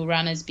international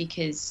runners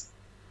because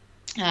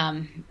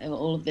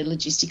all of the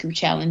logistical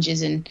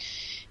challenges. And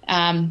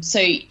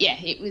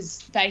it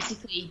was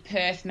basically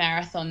Perth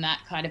Marathon that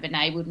kind of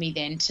enabled me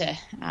then to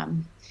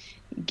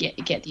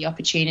get the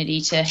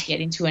opportunity to get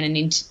into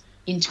an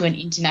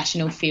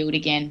international field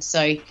again.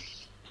 So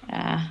get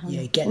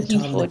the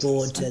time on the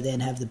board to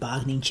then have the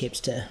bargaining chips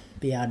to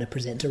be able to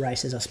present to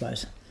races, I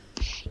suppose.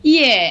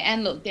 Yeah,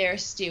 and look, there are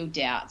still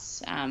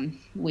doubts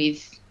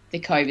with the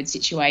COVID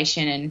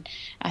situation, and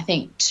I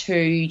think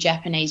 2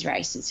 Japanese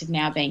races have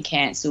now been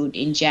cancelled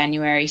in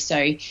January,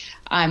 so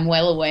I'm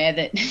well aware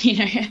that,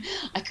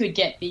 I could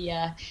get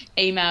the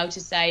email to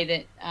say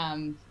that,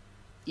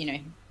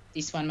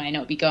 this one may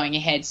not be going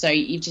ahead, so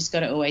you've just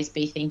got to always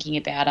be thinking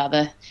about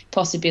other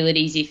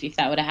possibilities if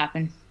that were to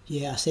happen.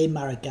 Yeah, I see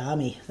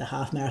Murugami, the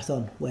half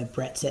marathon where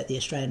Brett set the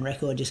Australian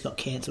record, just got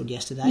cancelled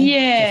yesterday.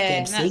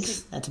 Yeah,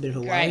 that's a bit of a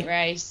great worry.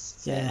 Race.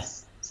 So yeah,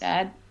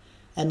 sad.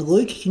 And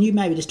Luke, can you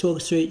maybe just talk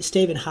us through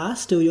Stephen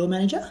Haas, still your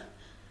manager?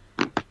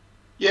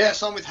 Yeah,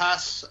 so I'm with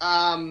Haas.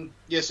 So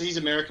he's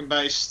American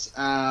based,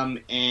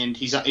 and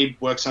he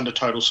works under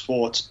Total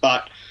Sports.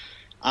 But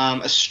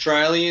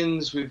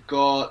Australians, we've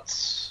got,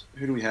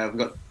 who do we have?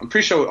 I'm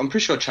pretty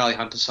sure Charlie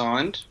Hunter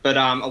signed, but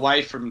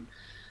away from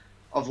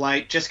of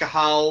late, Jessica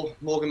Hull,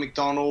 Morgan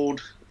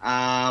McDonald.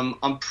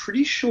 I'm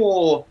pretty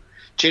sure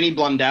Jenny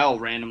Blundell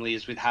randomly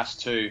is with Haas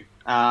too.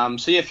 A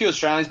few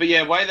Australians, but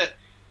yeah,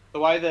 the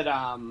way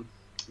that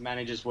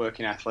managers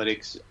work in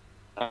athletics,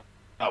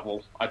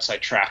 I'd say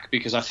track,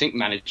 because I think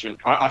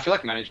I feel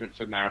like management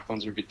for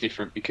marathons are a bit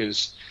different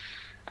because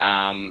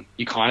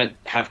you kind of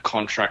have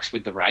contracts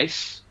with the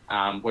race,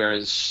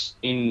 whereas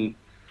in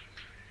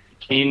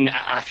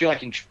I feel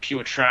like in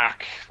pure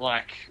track,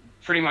 like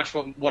pretty much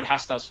what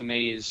Haas does for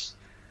me is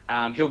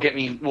he'll get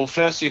me. Well,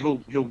 firstly,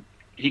 he'll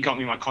he got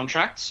me my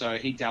contract, so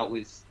he dealt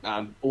with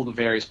all the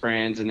various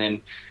brands and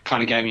then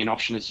kind of gave me an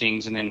option of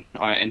things, and then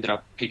I ended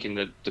up picking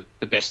the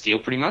best deal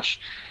pretty much.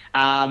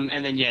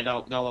 And then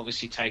they'll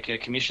obviously take a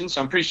commission.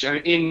 So I'm pretty sure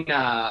in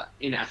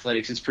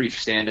athletics it's pretty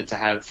standard to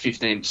have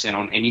 15%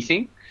 on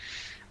anything,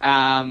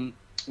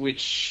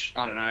 which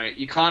I don't know.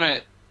 You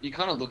kind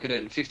of look at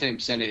it, and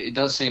 15%, it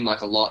does seem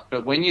like a lot,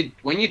 but when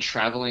you're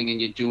traveling and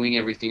you're doing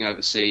everything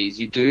overseas,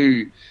 you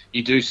do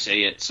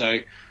see it. So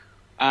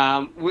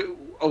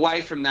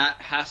away from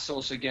that, Haas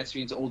also gets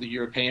me into all the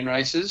European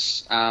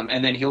races,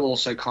 and then he'll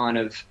also kind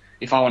of,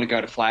 if I want to go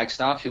to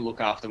Flagstaff, he'll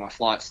look after my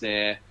flights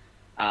there,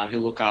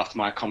 he'll look after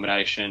my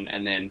accommodation,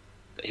 and then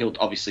he'll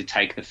obviously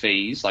take the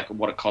fees, like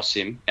what it costs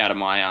him, out of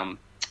my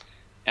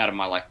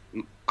like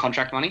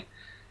contract money.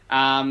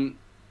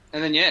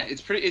 And then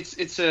it's pretty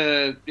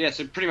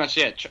much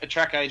a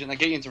track agent. They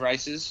get you into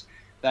races.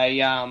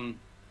 They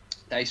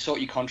sort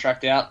your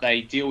contract out.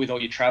 They deal with all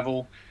your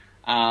travel,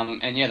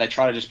 and they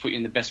try to just put you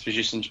in the best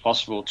positions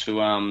possible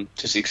to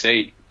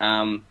succeed.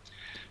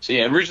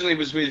 Originally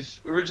was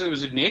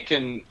with Nick,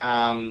 and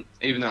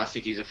even though I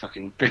think he's a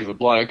fucking prick of a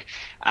bloke,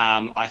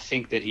 I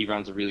think that he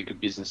runs a really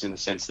good business in the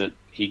sense that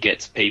he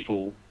gets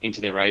people into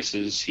their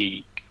races.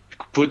 He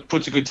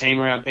puts a good team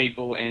around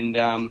people, and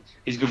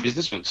he's a good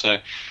businessman. So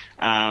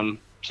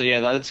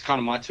that's kind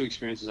of my two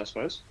experiences, I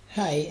suppose.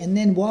 Hey, and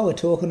then while we're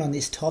talking on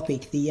this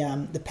topic,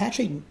 the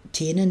Patrick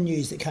Tiernan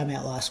news that came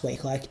out last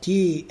week, like, do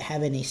you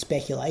have any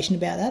speculation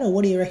about that, or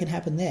what do you reckon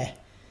happened there?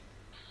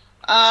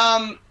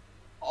 To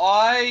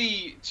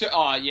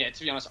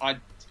be honest,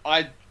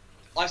 I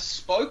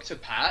spoke to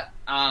Pat,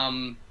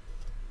 and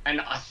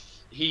I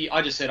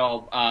just said,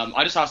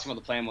 I just asked him what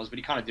the plan was, but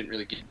he kind of didn't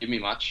really give me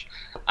much.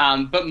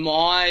 But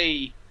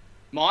my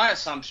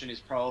assumption is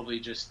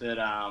probably just that,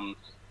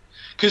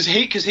 because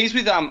he's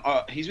with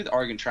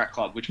Oregon Track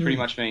Club, which pretty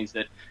much means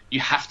that you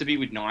have to be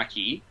with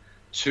Nike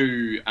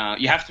to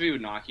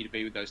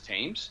be with those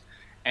teams.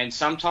 And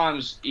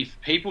sometimes if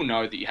people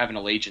know that you have an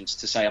allegiance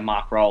to, say, a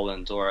Mark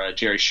Rowland or a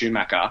Jerry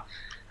Schumacher,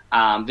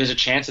 there's a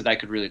chance that they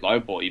could really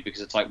lowball you,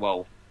 because it's like,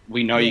 well,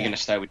 we know you're going to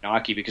stay with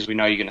Nike because we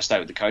know you're going to stay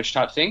with the coach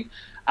type thing.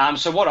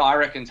 So what I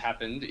reckon's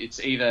happened,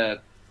 I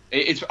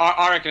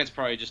reckon it's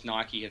probably just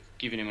Nike have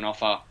given him an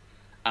offer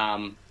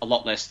a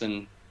lot less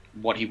than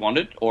what he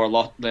wanted, or a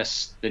lot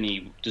less than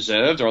he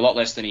deserved, or a lot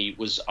less than he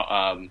was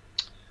what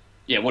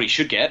he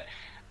should get.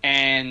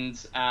 And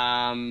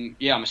I'm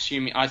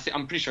assuming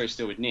I'm pretty sure he's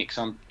still with Nick.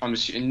 So I'm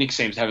assuming Nick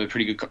seems to have a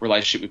pretty good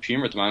relationship with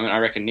Puma at the moment. I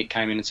reckon Nick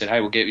came in and said, "Hey,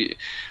 we'll get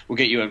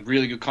you a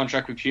really good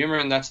contract with Puma,"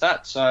 and that's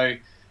that. So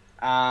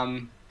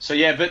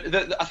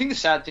but I think the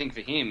sad thing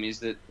for him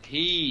is that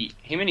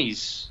him and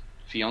his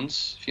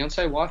fiance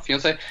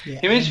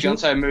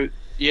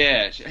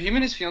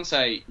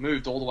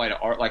moved all the way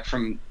to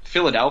from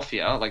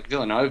Philadelphia, like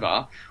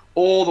Villanova,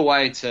 all the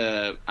way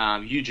to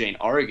Eugene,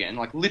 Oregon,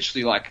 like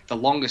literally like the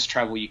longest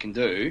travel you can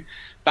do,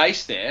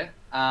 based there.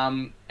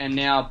 And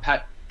now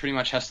Pat pretty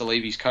much has to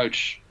leave his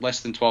coach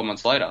less than 12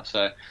 months later.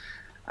 So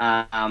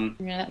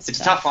it's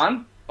a tough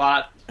one,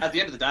 but at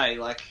the end of the day,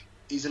 like,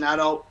 he's an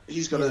adult.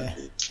 He's got to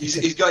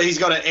he's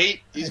got to eat.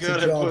 He's got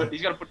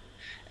to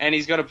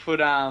put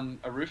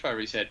a roof over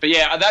his head. But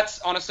that's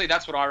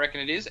what I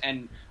reckon it is,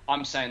 and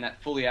I'm saying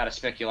that fully out of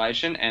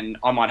speculation, and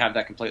I might have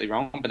that completely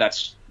wrong, but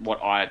that's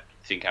what I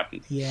think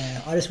happened.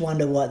 Yeah, I just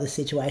wonder what the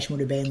situation would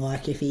have been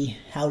like if he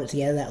held it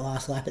together that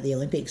last lap at the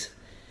Olympics.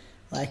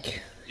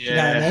 Like, you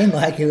know what I mean?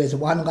 Like, it was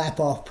one lap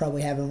off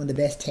probably having one of the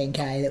best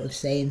 10K that we've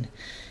seen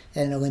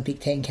at an Olympic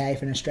 10K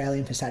for an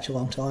Australian for such a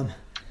long time.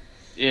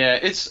 Yeah,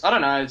 it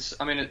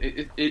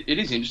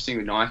is interesting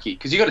with Nike,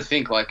 because you got to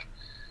think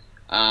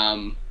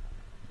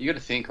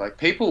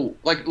people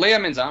like Leo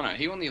Manzano.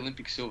 He won the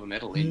Olympic silver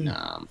medal in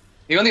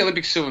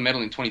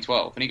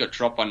 2012, and he got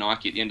dropped by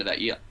Nike at the end of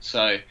that year.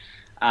 So,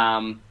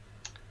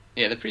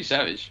 they're pretty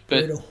savage.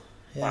 But brutal.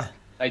 Yeah,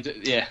 they do.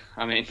 Yeah,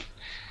 I mean,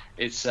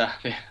 it's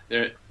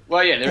they're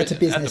it's a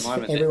business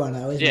for everyone,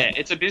 though, isn't it?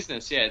 It's a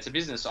business. Yeah, it's a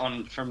business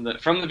from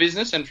the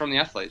business and from the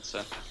athletes.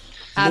 So.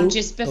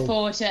 Just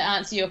before to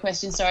answer your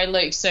question, sorry,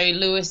 Luke. So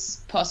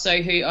Luis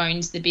Pozo, who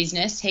owns the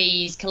business,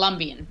 he's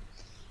Colombian,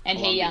 and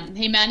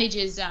he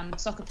manages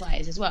soccer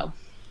players as well.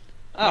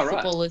 Oh, right.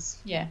 Footballers,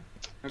 yeah.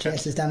 Okay.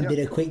 Jess has done a bit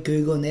of quick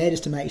Googling there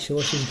just to make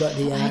sure she's got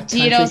the I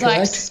country was correct.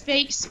 like,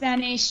 speak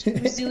Spanish,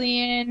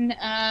 Brazilian,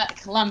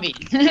 Colombian.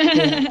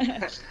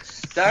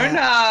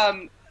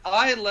 I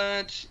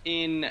learnt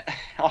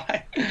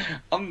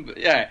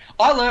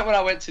when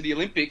I went to the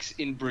Olympics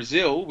in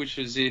Brazil, which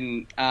was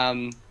in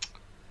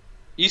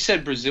you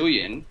said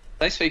Brazilian.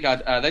 They speak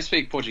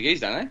Portuguese,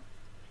 don't they?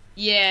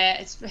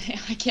 Yeah,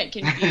 I get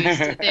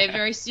confused. They're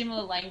very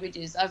similar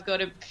languages. I've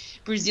got a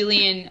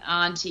Brazilian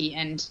auntie,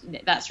 and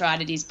that's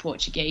right, it is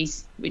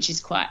Portuguese, which is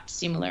quite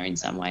similar in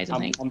some ways, I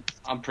think.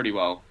 I'm pretty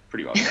well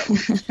covered.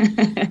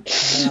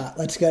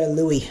 Let's go to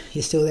Louis.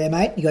 You still there,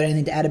 mate? You got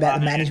anything to add about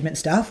the management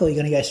stuff, or are you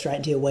going to go straight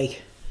into your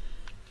week?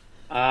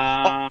 Wait,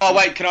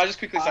 can I just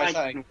quickly say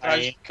something? Can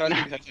I quickly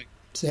say something?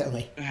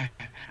 Certainly.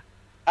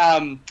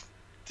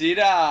 Did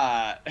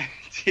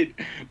did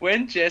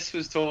when Jess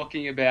was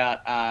talking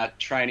about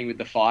training with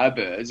the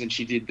Firebirds and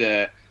she did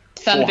the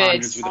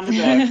Thunderbirds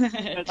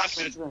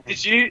 400s with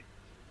the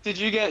did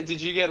you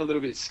get a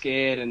little bit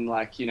scared and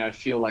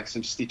feel like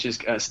some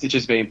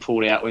stitches being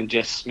pulled out when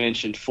Jess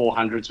mentioned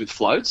 400s with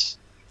floats?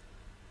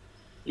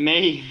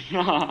 Me?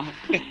 That's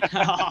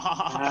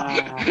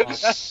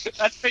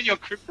been your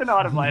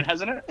kryptonite of late,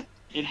 hasn't it?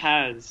 It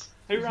has.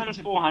 Who runs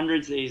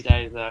 400s these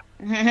days, though?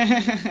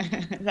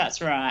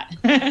 That's right.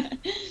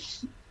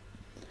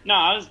 No,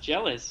 I was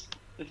jealous.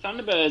 The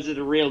Thunderbirds are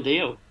the real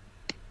deal.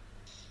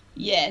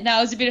 Yeah, no,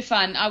 it was a bit of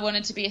fun. I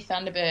wanted to be a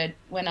Thunderbird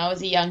when I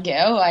was a young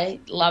girl. I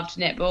loved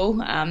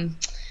netball,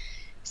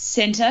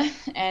 centre,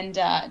 and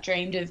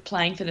dreamed of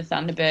playing for the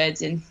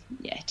Thunderbirds, and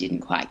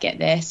didn't quite get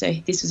there. So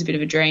this was a bit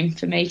of a dream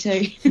for me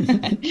too.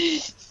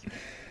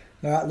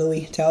 All right,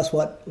 Louis, tell us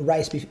what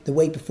the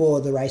week before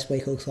the race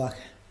week looks like.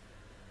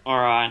 All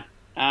right.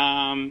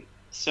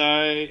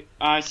 So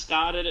I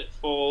started at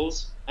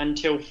Falls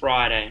until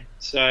Friday.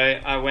 So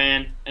I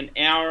went an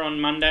hour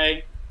on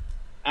Monday.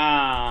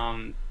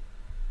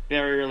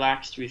 Very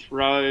relaxed with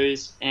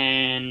Rose,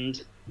 and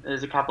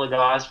there's a couple of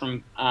guys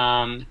from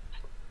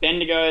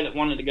Bendigo that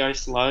wanted to go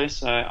slow,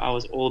 so I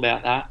was all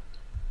about that.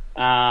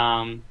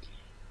 And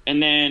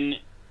then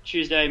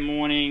Tuesday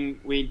morning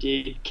we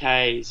did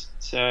Ks,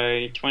 so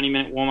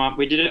 20-minute warm-up.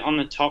 We did it on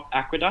the top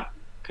aqueduct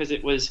because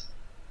it was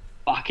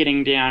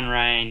bucketing down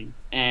rain,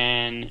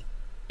 and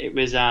it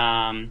was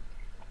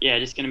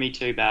just going to be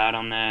too bad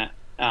on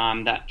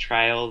that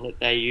trail that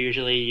they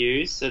usually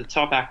use. So the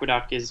top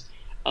aqueduct is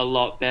a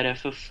lot better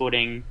for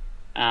footing,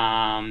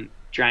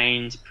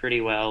 drains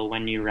pretty well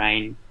when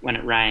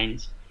it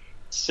rains.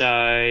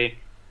 So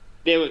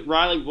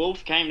Riley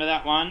Wolf came to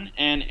that one,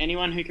 and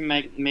anyone who can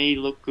make me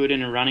look good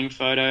in a running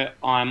photo,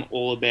 I'm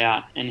all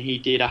about, and he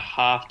did a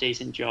half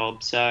decent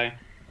job. So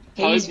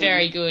he's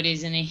very good,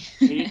 isn't he?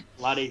 He's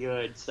bloody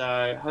good.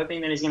 So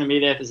hoping that he's going to be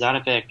there for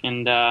Zatopek,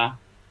 and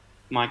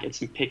might get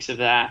some pics of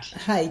that.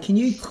 Hey, can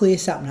you clear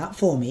something up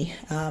for me?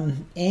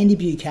 Andy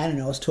Buchanan,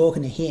 I was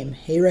talking to him.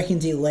 He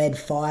reckons he led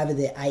 5 of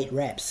the 8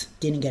 reps.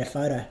 Didn't get a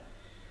photo.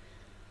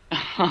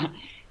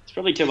 It's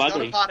probably too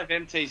ugly. He's not a part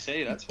of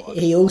MTC, that's why.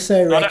 He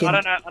also reckons I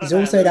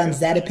don't know done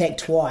Zatopek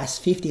twice,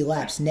 50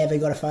 laps, never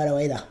got a photo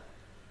either.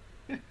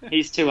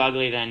 He's too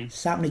ugly then.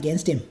 Something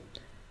against him.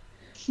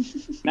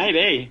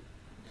 Maybe.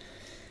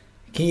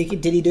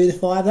 Did he do the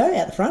 5 though,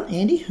 out the front,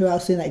 Andy? Who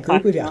else in that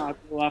group with you? I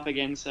blew up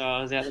again, so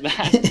I was out the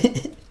back.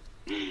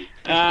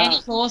 Any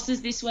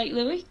horses this week,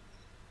 Louis?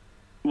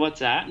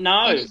 What's that?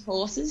 No. Any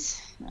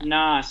horses?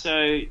 Nah,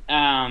 so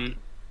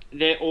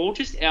they're all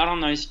just out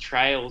on those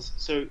trails.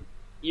 So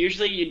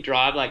usually you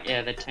drive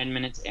the 10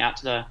 minutes out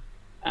to the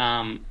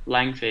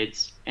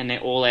Langfords, and they're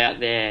all out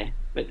there.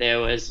 But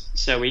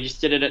so we just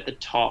did it at the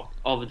top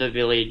of the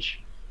village.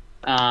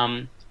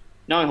 No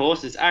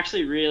horses.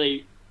 Actually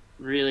really,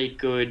 really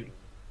good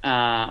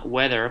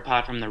weather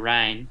apart from the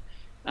rain.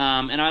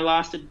 And I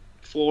lasted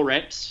 4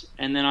 reps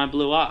and then I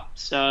blew up.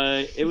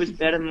 So it was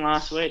better than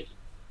last week.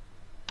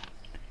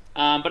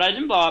 But I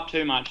didn't blow up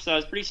too much, so I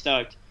was pretty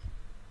stoked.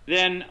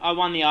 Then I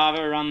won the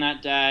Arvo run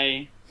that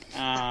day.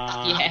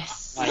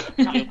 Yes.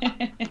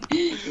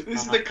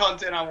 This is the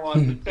content I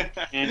want.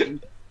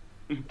 And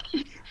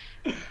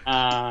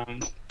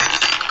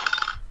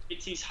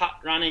Fitzy's Hut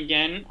run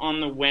again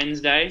on the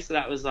Wednesday, so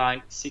that was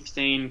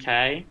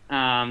 16k.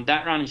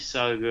 That run is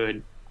so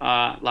good.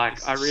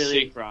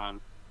 Sick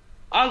run.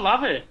 I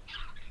love it.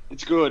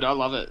 It's good. I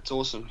love it. It's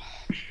awesome.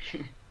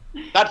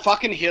 That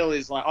fucking hill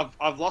is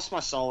I've lost my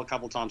soul a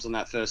couple of times on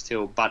that first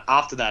hill, but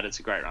after that, it's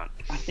a great run.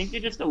 I think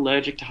you're just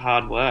allergic to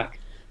hard work.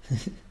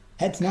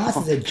 It's nice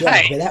as a job,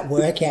 but that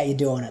workout you're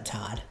doing, it's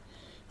hard.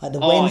 Like the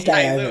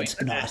Wednesday over,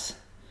 it's nice.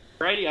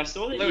 Brady, I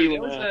saw that you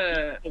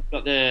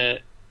got the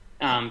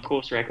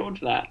course record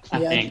for that, I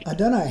think. I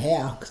don't know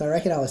how, because I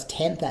reckon I was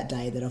 10th that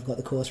day that I've got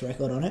the course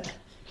record on it.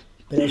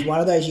 But it was one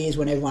of those years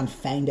when everyone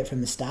fanged it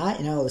from the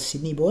start, all the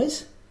Sydney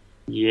boys.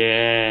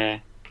 Yeah.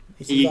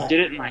 You did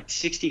it in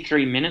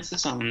 63 minutes or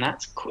something.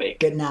 That's quick.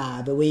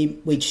 But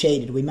we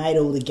cheated. We made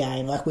all the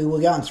game. We were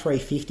going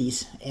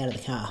 350s out of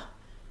the car.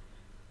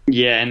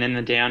 Yeah, and then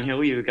the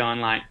downhill, you were going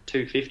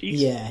 250s?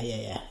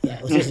 Yeah.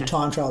 It was just a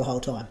time trial the whole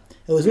time.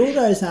 It was all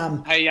those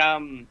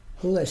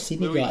all those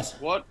Sydney Louis, guys.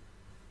 What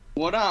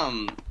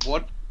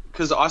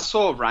because I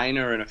saw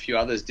Rayner and a few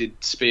others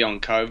did Spion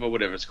Cove or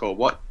whatever it's called.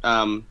 What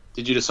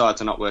did you decide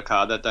to not work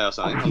hard that day or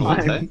something on the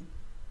Wednesday?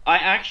 I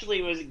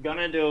actually was going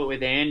to do it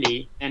with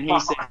Andy, and he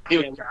said,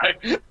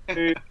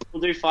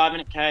 we'll do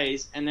 5-minute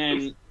Ks, and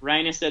then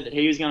Rayner said that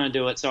he was going to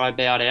do it, so I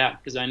bowed out,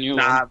 because I knew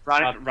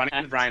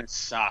running with Rayner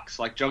sucks.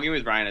 Jogging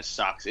with Rayner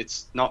sucks.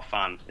 It's not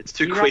fun. It's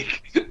too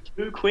quick.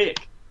 Too quick.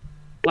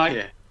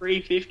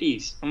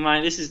 350s.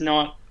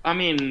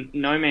 I'm in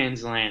no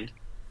man's land.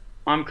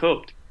 I'm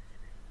cooked.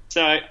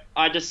 So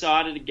I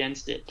decided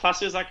against it.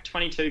 Plus it was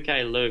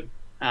 22k loop.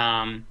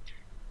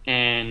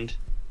 And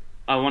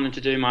I wanted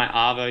to do my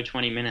Arvo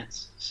 20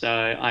 minutes. So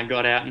I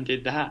got out and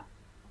did that.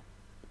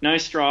 No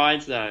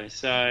strides though.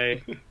 So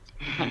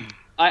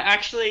I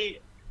actually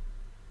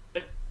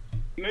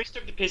Moose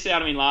took the piss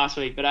out of me last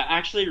week, but I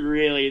actually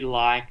really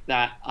like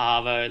that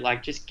Arvo,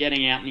 like just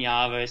getting out in the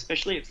Arvo,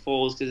 especially at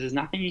falls, because there's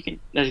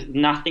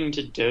nothing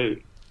to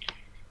do.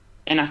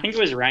 And I think it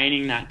was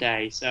raining that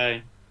day, so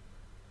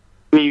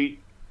we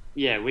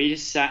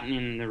just sat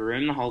in the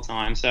room the whole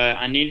time. So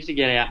I needed to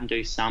get out and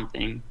do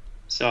something.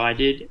 So I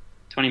did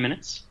 20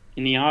 minutes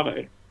in the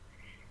Arvo.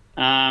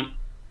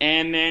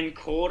 And then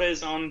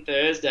quarters on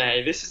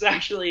Thursday. This is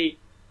actually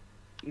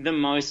the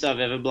most I've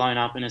ever blown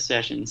up in a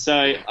session. So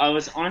I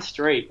was on a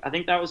streak. I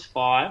think that was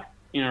 5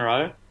 in a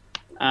row.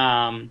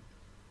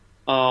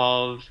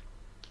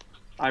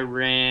 I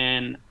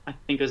ran, I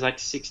think it was like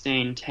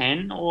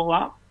 16:10 all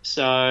up.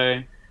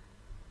 So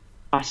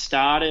I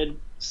started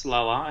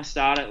slower. I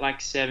started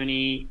like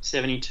 70,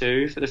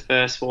 72 for the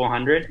first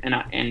 400, and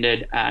I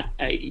ended at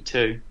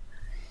 82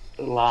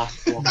 for the last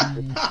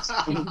 400.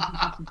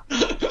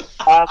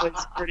 I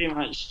was pretty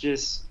much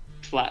just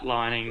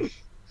flatlining.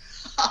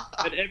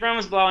 But everyone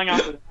was blowing up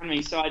around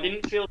me, so I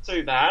didn't feel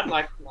too bad.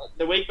 Like,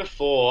 the week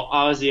before,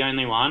 I was the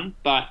only one,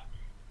 but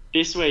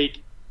this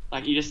week,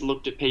 like, you just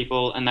looked at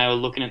people and they were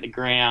looking at the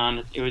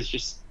ground. It was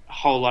just a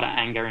whole lot of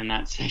anger in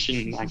that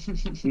session. Like,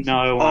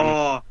 no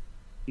one.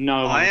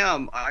 I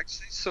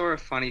actually saw a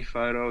funny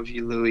photo of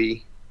you,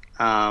 Louis.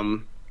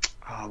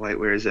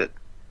 Where is it?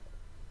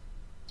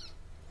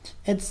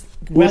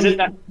 Was it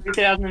that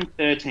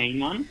 2013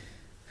 one?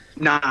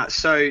 Nah,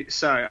 so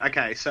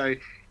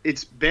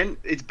it's Ben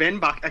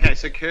Buck. Okay,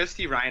 so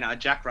Kirsty Rayner,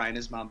 Jack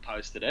Rayner's mum,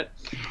 posted it.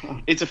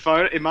 It's a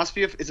photo.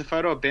 It's a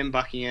photo of Ben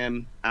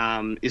Buckingham.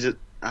 Is it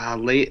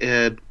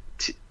Tim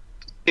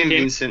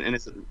Vincent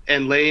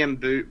and Liam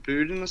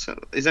Buden or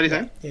something? Is that his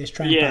name? Yeah, he's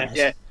trained partners.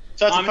 Yeah.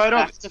 So it's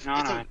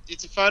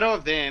a photo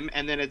of them,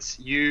 and then it's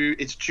you.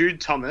 It's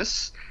Jude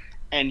Thomas,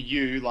 and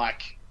you,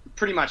 like,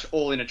 pretty much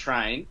all in a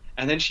train.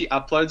 And then she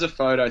uploads a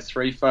photo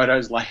 3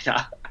 photos later,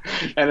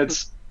 and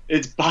it's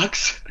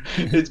Bucks,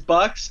 and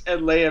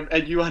Liam,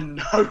 and you are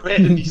nowhere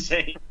to be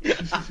seen.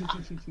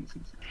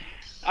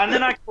 And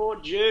then I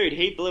caught Jude.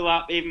 He blew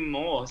up even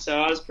more, so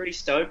I was pretty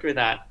stoked with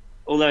that.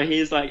 Although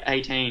he's like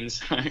 18,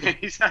 so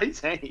he's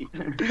 18.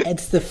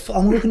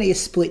 I'm looking at your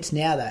splits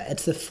now, though.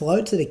 It's the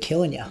floats that are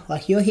killing you.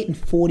 Like, you're hitting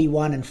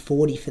 41 and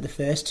 40 for the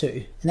first 2,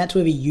 and that's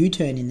with a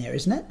U-turn in there,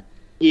 isn't it?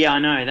 Yeah, I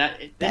know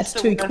that's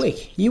too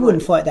quick. You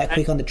wouldn't float that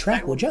quick on the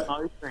track, would you?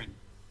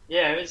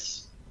 Yeah,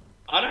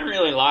 I don't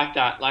really like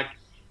that. Like,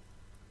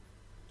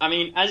 I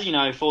mean, as you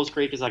know, Falls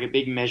Creek is like a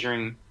big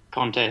measuring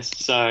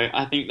contest, so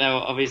I think they were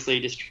obviously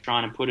just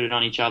trying to put it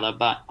on each other,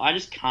 but I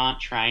just can't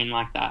train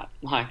like that.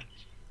 Like,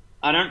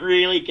 I don't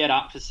really get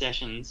up for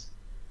sessions.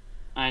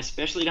 I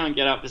especially don't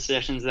get up for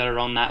sessions that are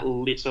on that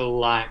little,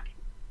 like,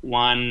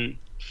 1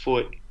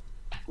 foot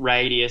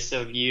radius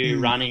of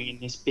you running in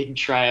this big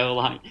trail.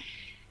 Like,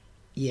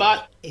 yeah,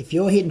 but if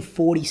you're hitting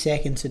 40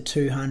 seconds at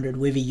 200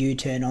 with a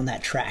U-turn on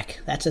that track,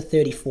 that's a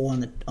 34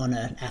 on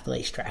an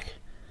athlete's track.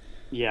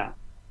 Yeah,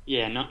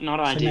 not so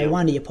ideal. No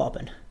wonder you're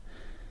popping.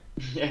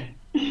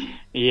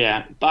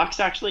 Yeah. Bucks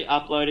actually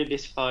uploaded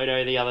this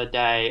photo the other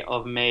day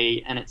of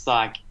me, and it's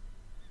like,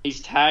 he's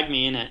tagged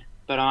me in it,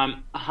 but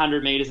I'm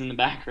 100 meters in the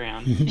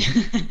background.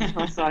 I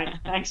was like,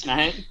 thanks,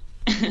 mate.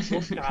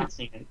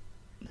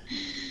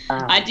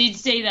 I did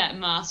see that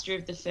Master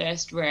of the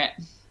First Rep.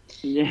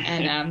 Yeah.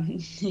 And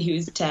he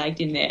was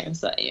tagged in there.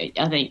 So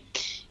I think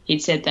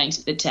he'd said thanks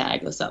for the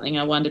tag or something.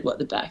 I wondered what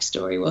the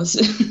backstory was.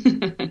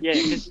 Yeah,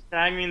 because he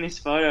tagged me in this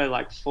photo,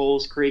 like,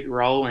 Falls Creek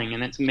rolling,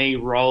 and it's me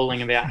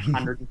rolling about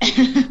 100.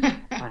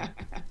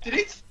 Did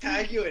he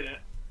tag you in it?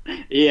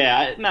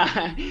 Yeah, no,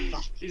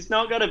 he's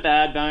not got a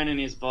bad bone in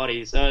his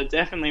body, so it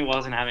definitely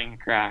wasn't having a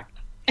crack.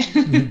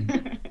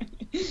 And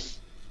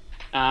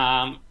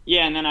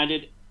then I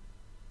did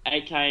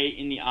 8K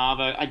in the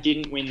Arvo. I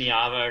didn't win the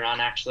Arvo run,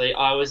 actually.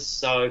 I was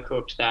so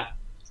cooked that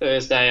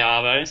Thursday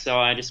Arvo, so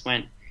I just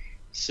went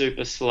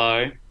super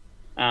slow.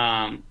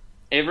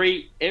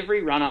 Every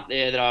run up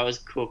there that I was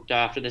cooked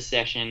after the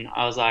session,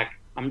 I was like,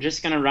 I'm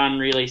just going to run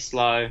really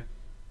slow.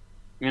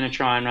 I'm going to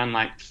try and run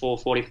like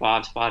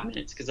 4:45 to 5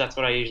 minutes, because that's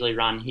what I usually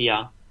run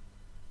here.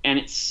 And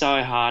it's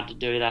so hard to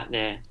do that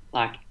there.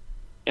 Like,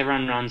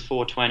 everyone runs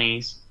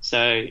 4:20s,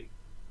 so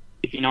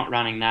if you're not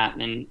running that,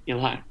 then you're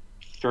like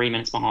 3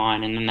 minutes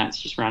behind, and then that's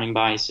just running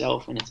by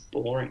yourself, and it's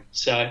boring.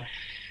 So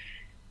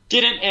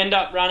didn't end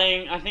up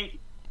running. I think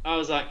I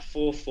was like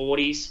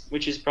 4:40s,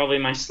 which is probably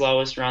my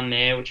slowest run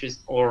there, which was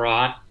all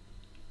right.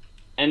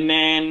 And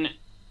then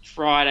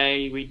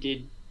Friday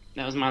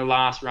that was my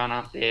last run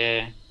up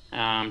there.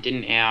 Did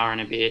an hour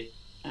and a bit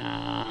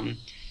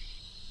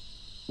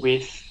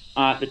with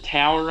the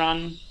tower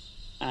run.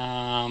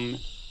 And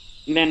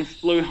then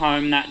flew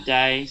home that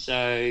day,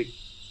 so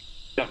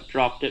got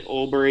dropped at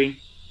Albury.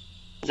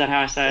 Is that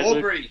how I say it?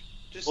 Albury.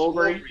 Just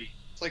Albury. Albury.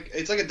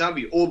 It's like a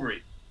W.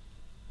 Albury.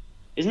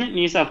 Isn't it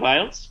New South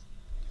Wales?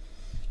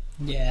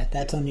 Yeah,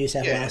 that's on New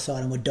South Wales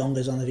side, and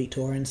Wodonga's on the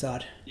Victorian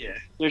side. Yeah.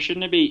 So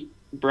shouldn't it be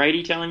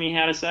Brady telling me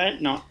how to say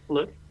it, not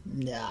Luke?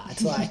 Nah,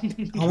 it's like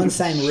I'm on the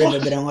same river,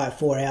 but I'm like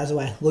 4 hours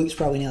away. Luke's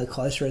probably nearly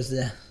closer as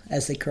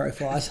the crow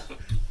flies.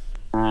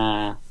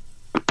 I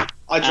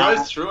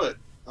drove through it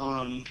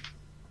on,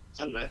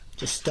 I don't know.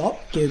 Just stop,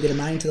 give a bit of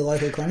money to the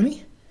local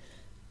economy,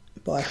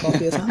 buy a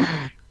coffee or something.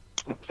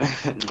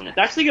 It's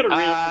actually got a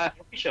really good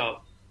coffee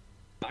shop.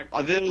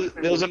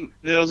 There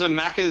was a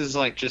Macca's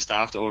like just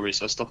after Albury,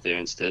 so I stopped there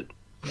instead.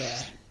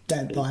 Yeah,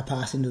 don't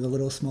bypass into the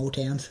little small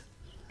towns.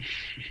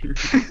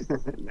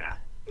 Nah.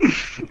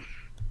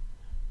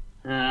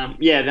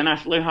 Then I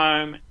flew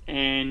home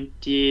and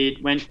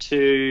went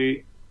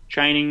to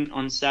training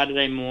on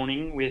Saturday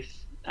morning with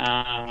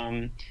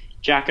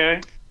Jacko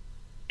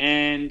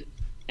and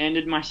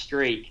ended my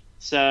streak.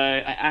 So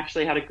I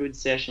actually had a good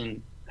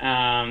session.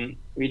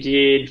 We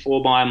did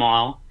 4 by a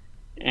mile.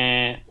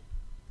 4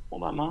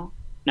 by a mile?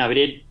 No, we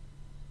did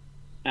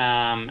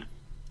 1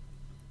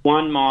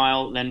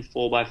 mile, then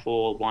 4 by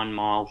 4, 1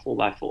 mile, 4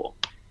 by 4.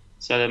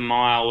 So the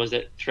mile was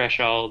at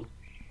threshold,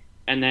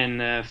 and then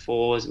the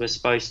 4s were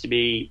supposed to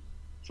be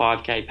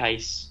 5k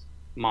pace,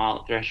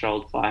 mile at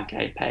threshold,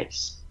 5k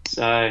pace.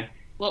 So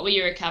What were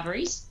your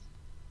recoveries?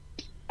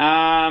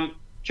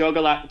 jog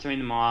a lap between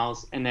the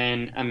miles, and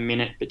then a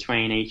minute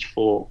between each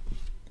 4.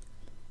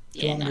 Do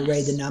you want me to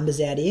read the numbers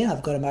out here?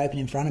 I've got them open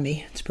in front of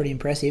me. It's pretty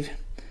impressive.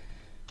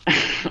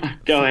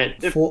 Go ahead.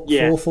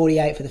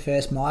 4:48 for the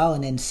first mile,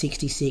 and then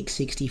 66,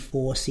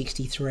 64,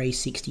 63,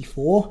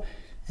 64,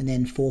 and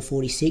then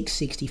 4:46,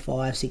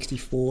 65,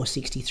 64,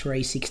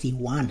 63,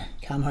 61.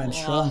 Come home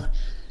strong.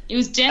 It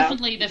was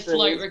definitely the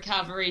float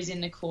recoveries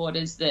in the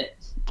quarters that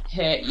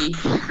hurt you.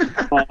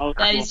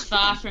 That is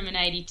far from an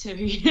 82.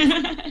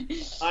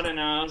 I don't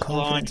know. I was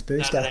Confidence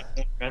booster.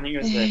 I think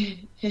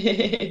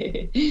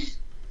it was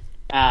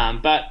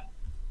but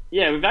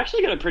yeah, we've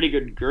actually got a pretty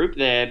good group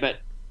there. But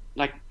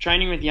like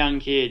training with young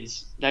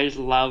kids, they just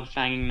love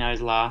fanging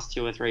those last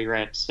 2 or 3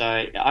 reps. So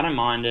I don't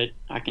mind it.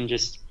 I can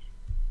just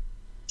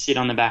sit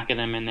on the back of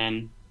them, and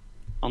then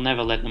I'll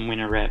never let them win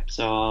a rep.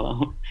 So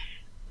I'll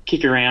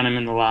kick around them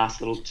in the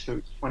last little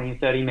 20,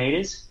 30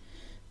 meters.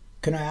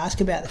 Can I ask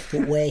about the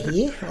footwear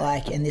here?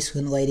 And this is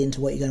going to lead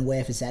into what you're going to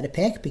wear for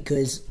Zatopek,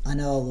 because I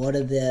know a lot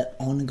of the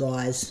on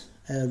guys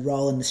are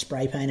rolling the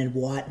spray painted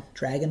white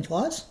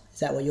Dragonflies. Is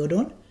that what you're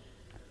doing?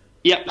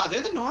 Yep. No,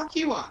 they're the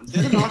Nike ones.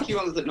 They're the Nike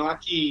ones that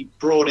Nike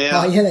brought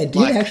out. Oh yeah, they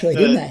did actually,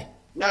 didn't they?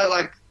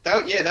 No, they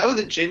were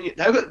the genuine.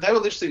 They were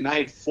literally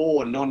made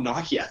for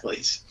non-Nike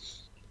athletes.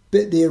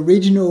 But the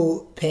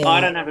original pair.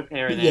 I don't have a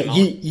pair of them. Yeah,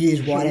 you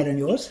use white out on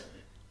yours.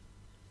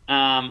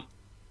 No,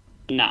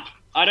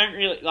 I don't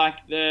really like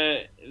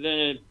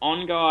the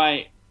on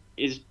guy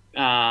is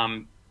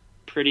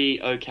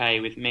pretty okay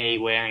with me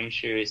wearing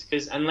shoes,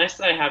 because unless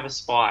they have a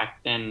spike,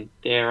 then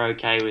they're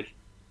okay with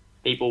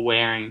people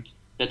wearing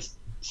that's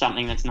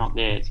something that's not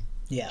theirs.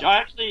 Yeah.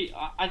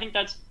 I think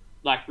that's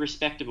like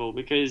respectable,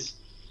 because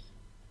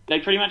they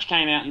pretty much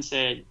came out and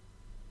said,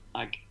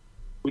 like,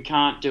 we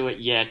can't do it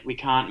yet, we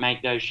can't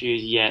make those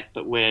shoes yet,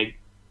 but we're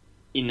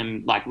in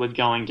them, like, we're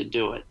going to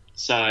do it.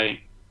 So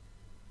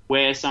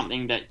wear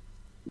something that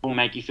will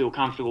make you feel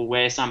comfortable,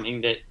 wear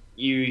something that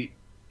you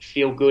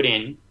feel good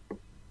in,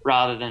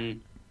 rather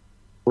than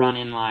run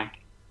in like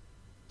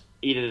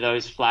either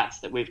those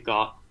flats that we've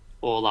got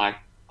or like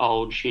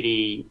old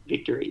shitty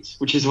Victories,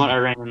 which is what I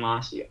ran in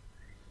last year.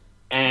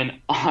 And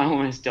I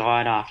almost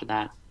died after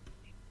that.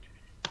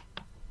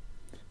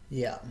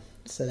 Yeah.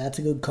 So that's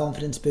a good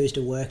confidence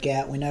booster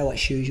workout. We know what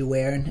shoes you're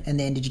wearing. And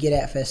then did you get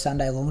out for a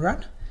Sunday long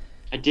run?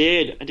 I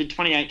did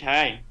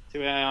 28k,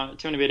 2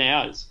 and a bit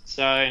hours.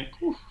 So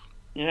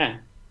yeah,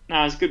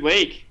 no, it was a good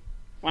week.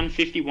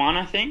 151,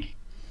 I think.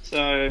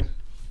 So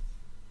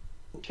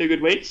 2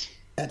 good weeks.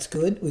 That's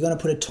good. We're going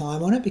to put a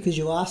time on it, because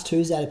your last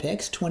 2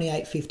 Zatopeks,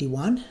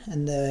 28.51,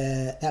 and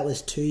that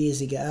was 3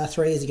 years ago,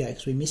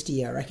 because we missed a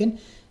year, I reckon,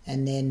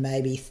 and then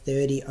maybe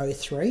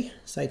 30.03.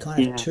 So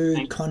kind of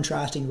 2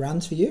 contrasting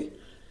runs for you.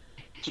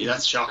 Gee,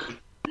 that's shocking.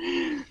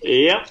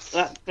 Yep,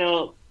 that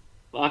felt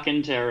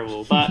fucking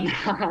terrible. But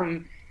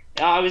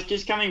I was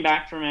just coming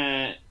back from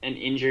an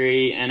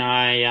injury, and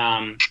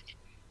I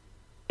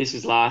this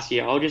was last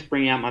year. I'll just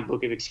bring out my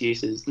book of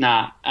excuses.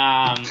 Yeah,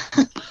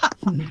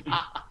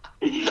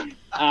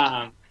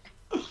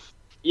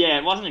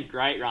 it wasn't a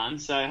great run,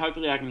 so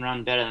hopefully I can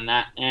run better than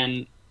that.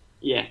 And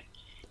yeah,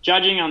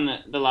 judging on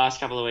the last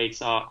couple of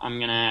weeks, I'm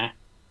gonna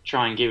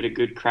try and give it a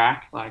good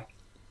crack. Like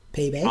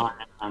PB,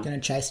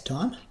 gonna chase the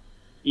time.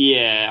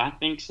 Yeah, I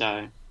think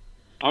so.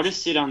 I'll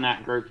just sit on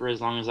that group for as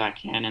long as I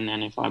can, and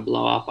then if I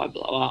blow up, I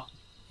blow up.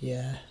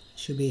 Yeah,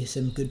 should be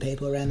some good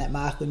people around that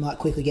mark. We might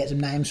quickly get some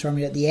names from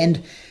you at the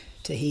end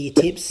to hear your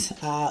tips.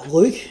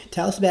 Luke,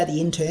 tell us about the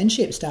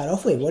internship. Start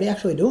off with, what are you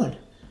actually doing?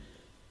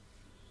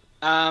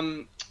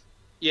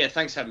 Yeah,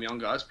 thanks for having me on,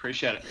 guys.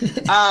 Appreciate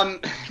it.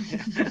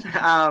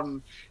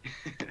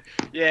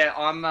 Yeah,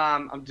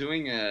 I'm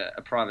doing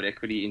a private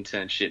equity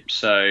internship.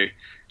 So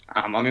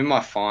I'm in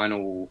my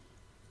final.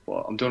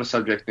 Well, I'm doing a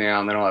subject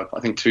now, and then I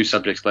think 2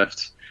 subjects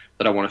left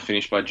that I want to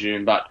finish by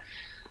June. But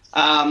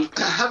I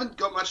haven't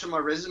got much on my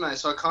resume,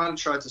 so I kind of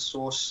tried to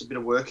source a bit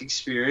of work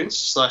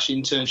experience /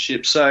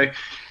 internship. So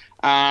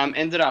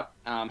ended up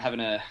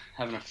having a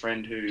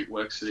friend who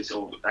works for this,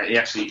 or he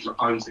actually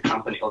owns the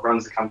company or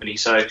runs the company.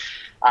 So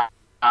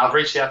I've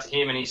reached out to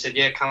him, and he said,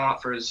 yeah, come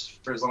up for as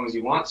long as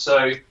you want.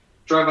 So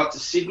drove up to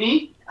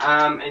Sydney,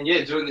 and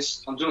yeah, doing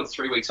this. I'm doing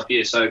 3 weeks up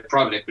here. So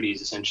private equity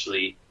is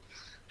essentially,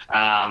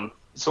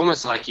 it's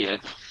almost like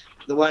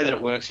the way that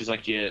it works is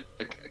like a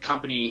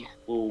company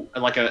will,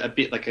 like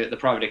the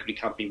private equity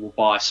company will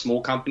buy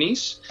small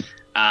companies,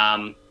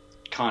 kind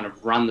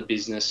of run the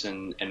business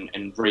and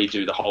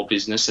redo the whole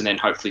business, and then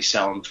hopefully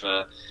sell them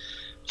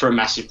for a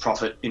massive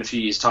profit in a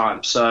few years'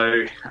 time.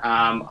 So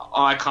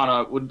I kind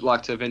of would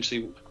like to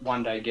eventually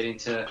one day get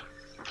into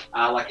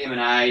like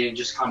M&A and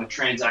just kind of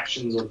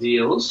transactions or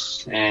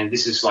deals, and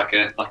this is like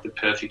the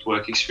perfect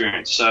work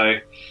experience. So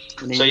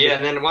yeah,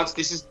 and then once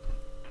this is,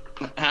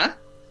 Are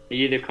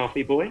you the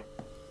coffee boy?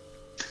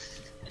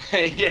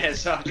 yeah,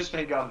 so I've just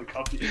been going to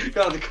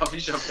the coffee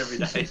shop every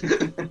day.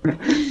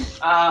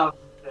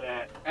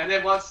 Yeah. And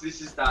then once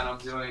this is done, I'm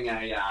doing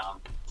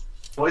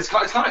it's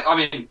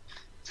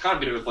kind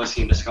of a bit of a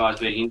blessing in disguise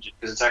being injured,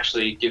 because it's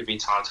actually given me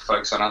time to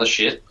focus on other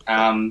shit.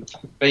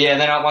 But yeah,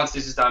 then once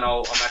this is done,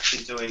 I'm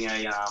actually doing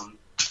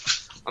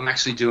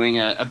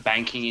a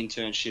banking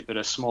internship at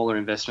a smaller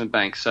investment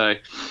bank. So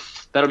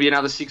that'll be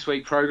another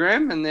 6-week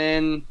program, and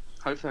then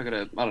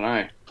hopefully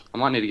I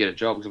might need to get a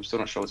job, because I'm still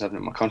not sure what's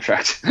happening with my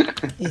contract.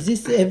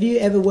 Have you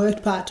ever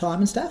worked part-time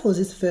and stuff, or is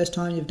this the first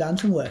time you've done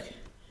some work?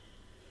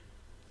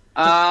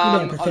 You've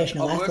been a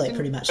professional athlete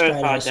pretty much straight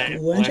out of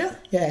school, weren't you?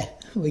 Yeah,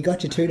 we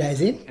got you 2 days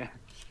in.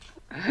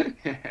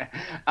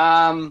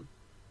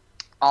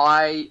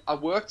 I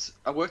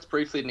worked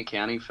briefly at an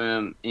accounting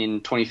firm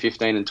in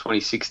 2015 and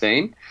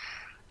 2016.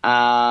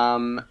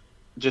 I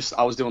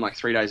was doing like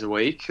 3 days a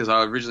week, because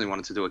I originally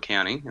wanted to do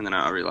accounting, and then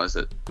I realised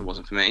that it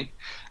wasn't for me.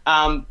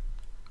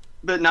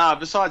 But no,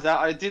 besides that,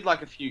 I did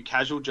like a few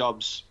casual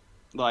jobs,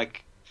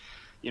 like,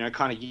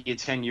 kind of year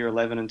 10, year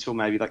 11 until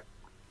maybe like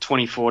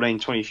 2014,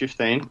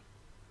 2015.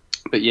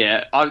 But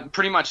yeah, I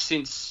pretty much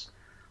since,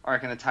 I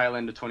reckon, the tail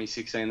end of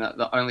 2016,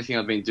 the only thing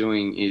I've been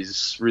doing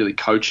is really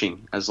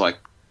coaching as part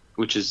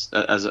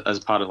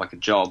of like a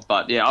job.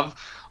 But yeah,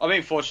 I've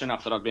been fortunate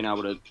enough that I've been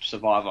able to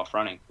survive off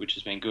running, which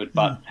has been good.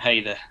 But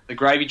hey, the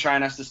gravy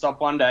train has to stop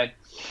one day.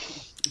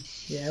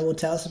 Yeah, well,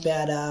 tell us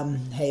about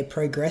how you're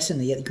progressing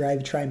to get the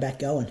gravy train back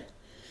going.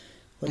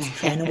 What's the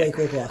training week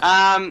look like?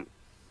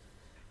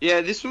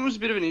 Yeah, this one was a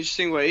bit of an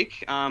interesting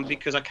week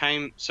because I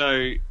came.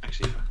 So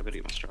actually, I better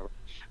get my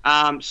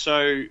Strava.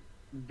 So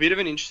bit of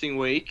an interesting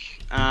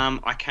week.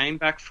 I came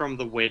back from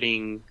the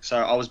wedding. So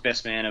I was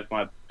best man of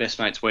my best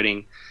mate's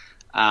wedding.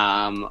 It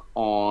was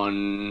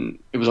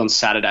on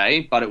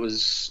Saturday, but it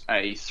was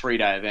a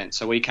 3-day event.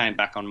 So we came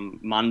back on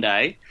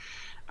Monday.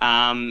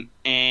 And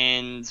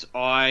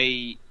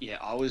I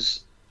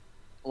was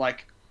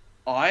like,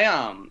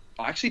 I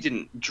actually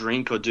didn't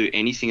drink or do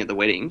anything at the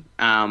wedding.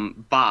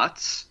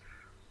 But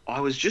I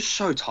was just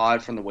so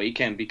tired from the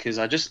weekend, because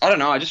I don't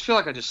know, I just feel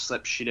like I just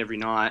slept shit every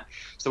night.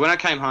 So when I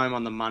came home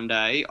on the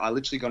Monday, I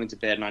literally got into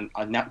bed and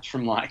I napped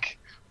from like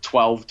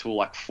 12 till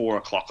like 4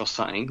 o'clock or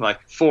something.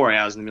 Like 4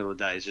 hours in the middle of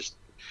the day is just,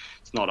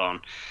 it's not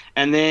on.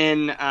 And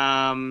then,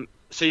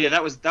 so yeah,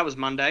 that was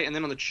Monday. And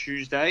then on the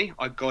Tuesday,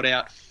 I got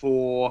out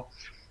for,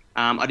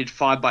 I did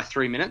 5 by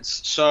 3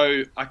 minutes.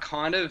 So I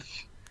kind of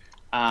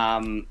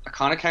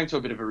came to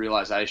a bit of a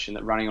realization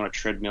that running on a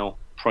treadmill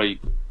probably,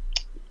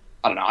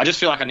 I don't know, I just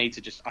feel like I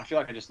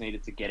just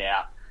needed to get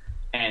out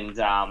and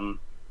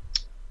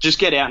just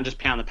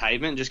pound the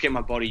pavement and just get my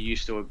body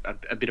used to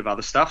a bit of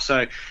other stuff.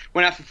 So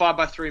went out for 5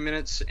 by 3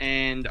 minutes,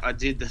 and I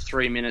did the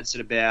 3 minutes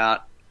at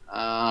about,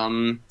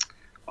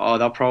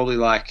 they'll probably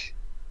like,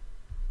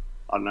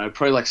 I don't know,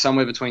 probably like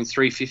somewhere between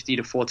 350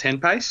 to 410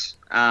 pace.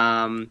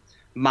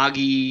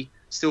 Muggy,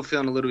 still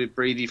feeling a little bit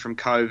breathy from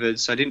COVID,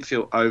 so I didn't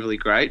feel overly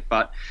great,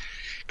 but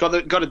got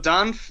it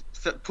done.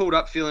 Pulled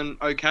up feeling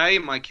okay.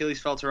 My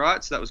Achilles felt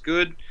alright, so that was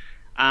good.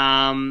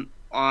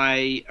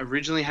 I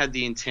originally had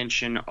the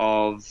intention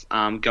of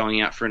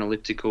going out for an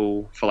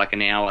elliptical for like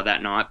an hour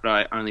that night, but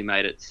I only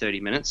made it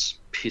 30 minutes.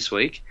 Piss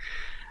weak.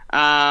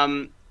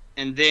 And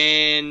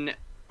then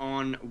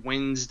on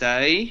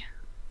Wednesday,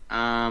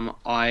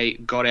 I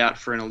got out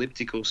for an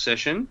elliptical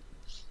session,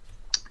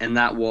 and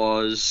that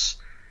was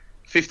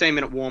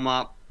 15-minute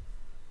warm-up,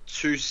 the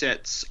 2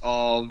 sets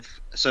of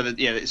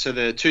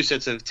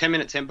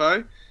 10-minute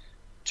tempo,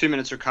 2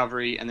 minutes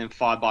recovery, and then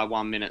 5 by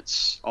 1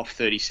 minutes off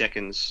 30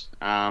 seconds.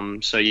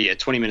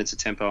 20 minutes of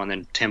tempo and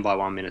then 10 by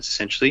 1 minutes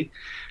essentially.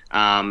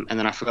 And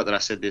then I forgot that I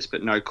said this,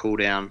 but no cool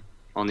down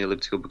on the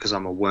elliptical because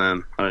I'm a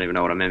worm. I don't even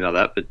know what I meant by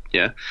that, but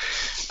yeah.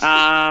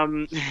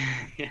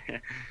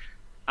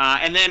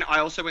 And then I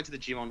also went to the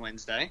gym on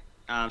Wednesday.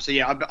 I've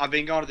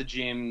been going to the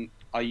gym.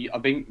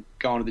 I've been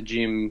going to the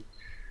gym.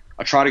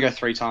 I try to go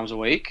 3 times a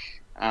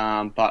week,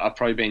 but I've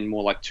probably been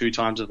more like 2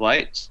 times of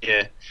late.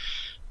 Yeah.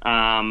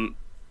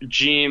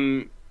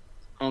 Gym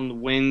on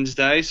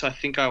Wednesday, so I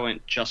think I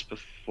went just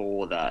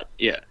before that.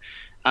 Yeah.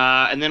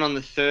 And then on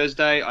the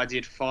Thursday, I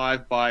did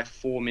 5 by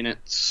 4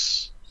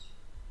 minutes.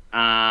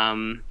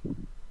 On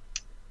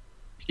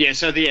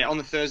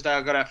the Thursday,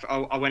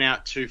 I went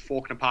out to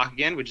Fawkner Park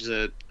again, which is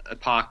a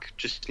park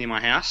just near my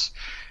house.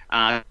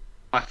 By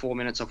 4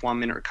 minutes off 1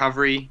 minute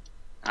recovery.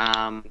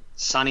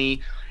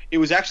 sunny. It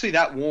was actually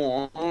that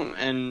warm,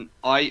 and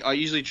I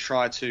usually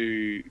try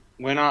to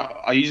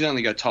I usually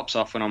only go tops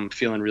off when I'm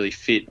feeling really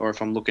fit or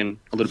if I'm looking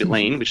a little bit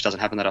lean, which doesn't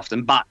happen that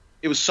often. But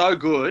it was so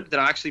good that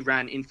I actually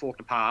ran in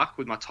Faulkner Park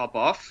with my top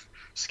off,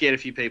 scared a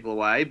few people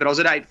away. But I was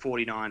at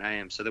 8:49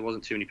 a.m, so there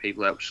wasn't too many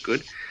people out, which was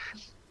good.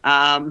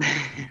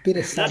 Bit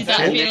of sun. Did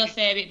that feel a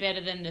fair bit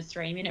better than the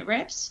 3-minute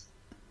reps?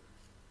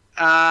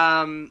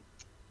 Yeah,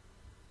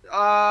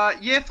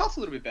 it felt a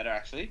little bit better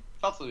actually.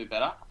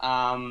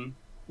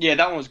 Yeah,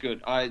 that one was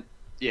good.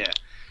 Bit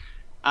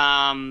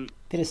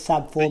of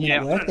sub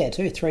 4-minute work there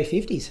too.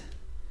 350s.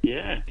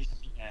 Yeah.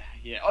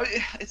 Yeah. Oh,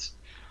 it's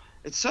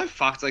so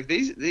fucked. Like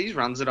these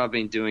runs that I've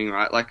been doing,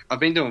 right? Like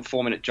I've been doing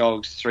 4-minute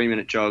jogs,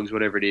 3-minute jogs,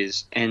 whatever it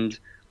is, and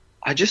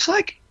I just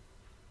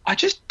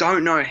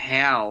don't know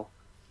how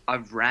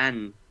I've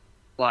ran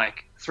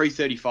like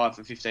 3:35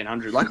 for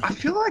 1500. Like I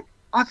feel like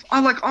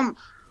I'm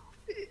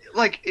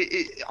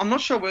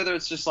not sure whether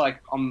it's just like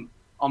I'm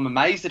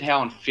amazed at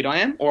how unfit I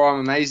am, or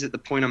I'm amazed at the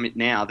point I'm at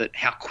now that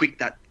how quick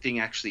that thing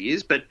actually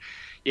is. But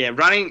yeah,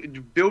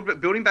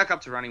 building back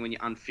up to running when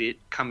you're unfit,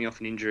 coming off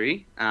an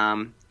injury,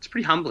 it's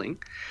pretty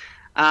humbling.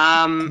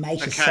 It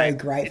makes you so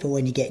grateful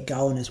when you get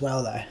going as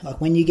well, though.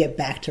 Like when you get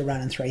back to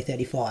running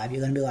 3:35,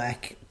 you're going to be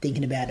like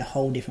thinking about it a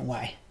whole different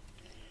way.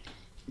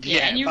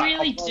 Yeah, and you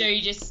really do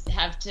just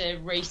have to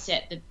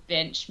reset the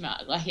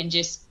benchmark, like, and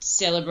just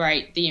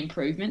celebrate the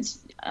improvements.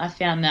 I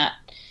found that,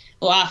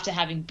 well, after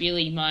having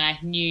Billy, my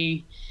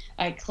new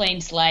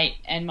clean slate,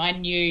 and my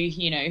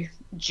new,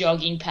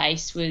 jogging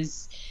pace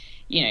was,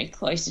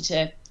 closer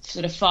to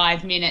sort of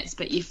 5 minutes.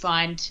 But you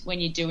find when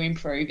you do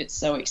improve, it's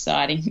so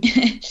exciting.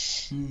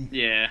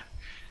 Yeah.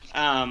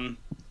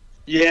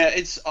 Yeah,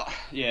 it's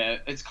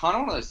kind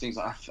of one of those things.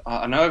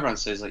 I know everyone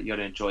says like you got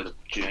to enjoy the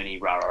journey,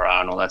 rah rah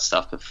rah, and all that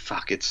stuff, but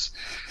fuck, it's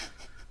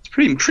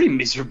pretty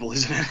miserable,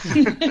 isn't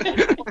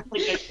it?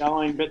 Get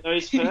going, but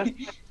those first,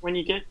 when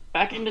you get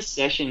back into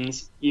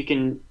sessions, you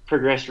can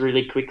progress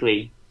really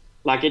quickly.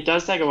 Like it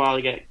does take a while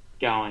to get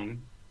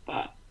going,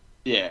 but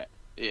yeah.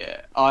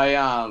 I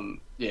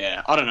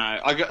don't know.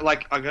 I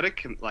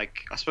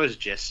suppose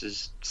Jess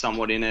is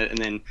somewhat in it, and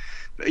then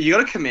you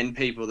got to commend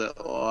people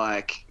that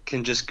like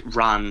can just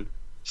run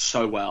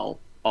so well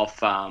off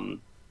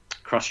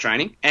cross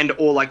training,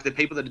 or like the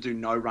people that do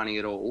no running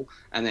at all,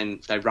 and then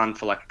they run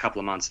for like a couple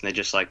of months and they're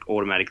just like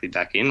automatically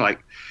back in. Like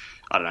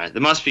I don't know.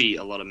 There must be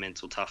a lot of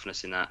mental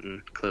toughness in that,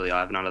 and clearly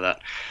I have none of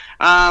that.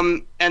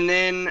 And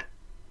then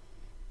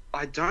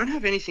I don't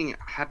have anything.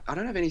 I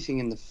don't have anything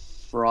in the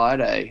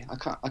Friday. I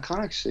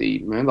can't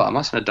actually remember. I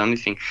mustn't have done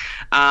anything.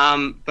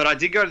 But I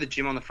did go to the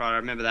gym on the Friday. I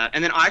remember that.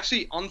 And then I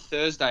actually, on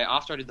Thursday,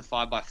 after I did the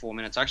 5x4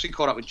 minutes, I actually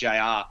caught up with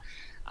JR.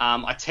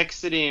 I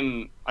texted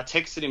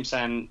him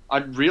saying I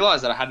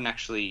realised that I hadn't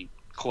actually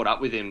caught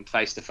up with him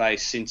face to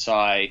face since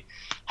I'd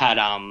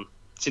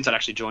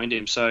actually joined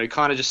him. So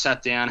kind of just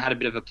sat down, had a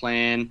bit of a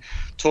plan,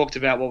 talked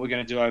about what we're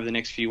going to do over the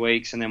next few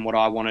weeks, and then what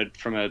I wanted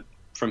from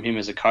him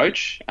as a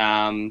coach.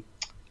 And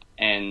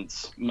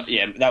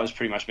yeah, that was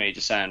pretty much me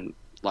just saying,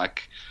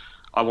 like,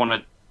 I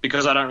wanted,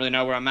 because I don't really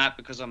know where I'm at,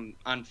 because I'm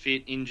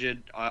unfit,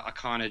 injured, I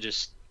kind of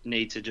just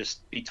need to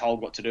just be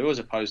told what to do as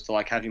opposed to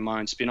like having my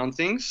own spin on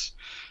things.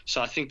 So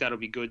I think that'll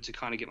be good to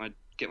kind of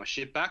get my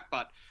shit back.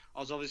 But I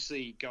was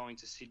obviously driving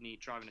to Sydney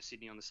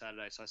on the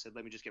Saturday, so I said,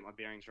 let me just get my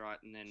bearings right,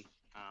 and then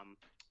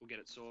we'll get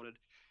it sorted.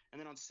 And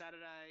then on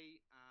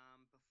Saturday,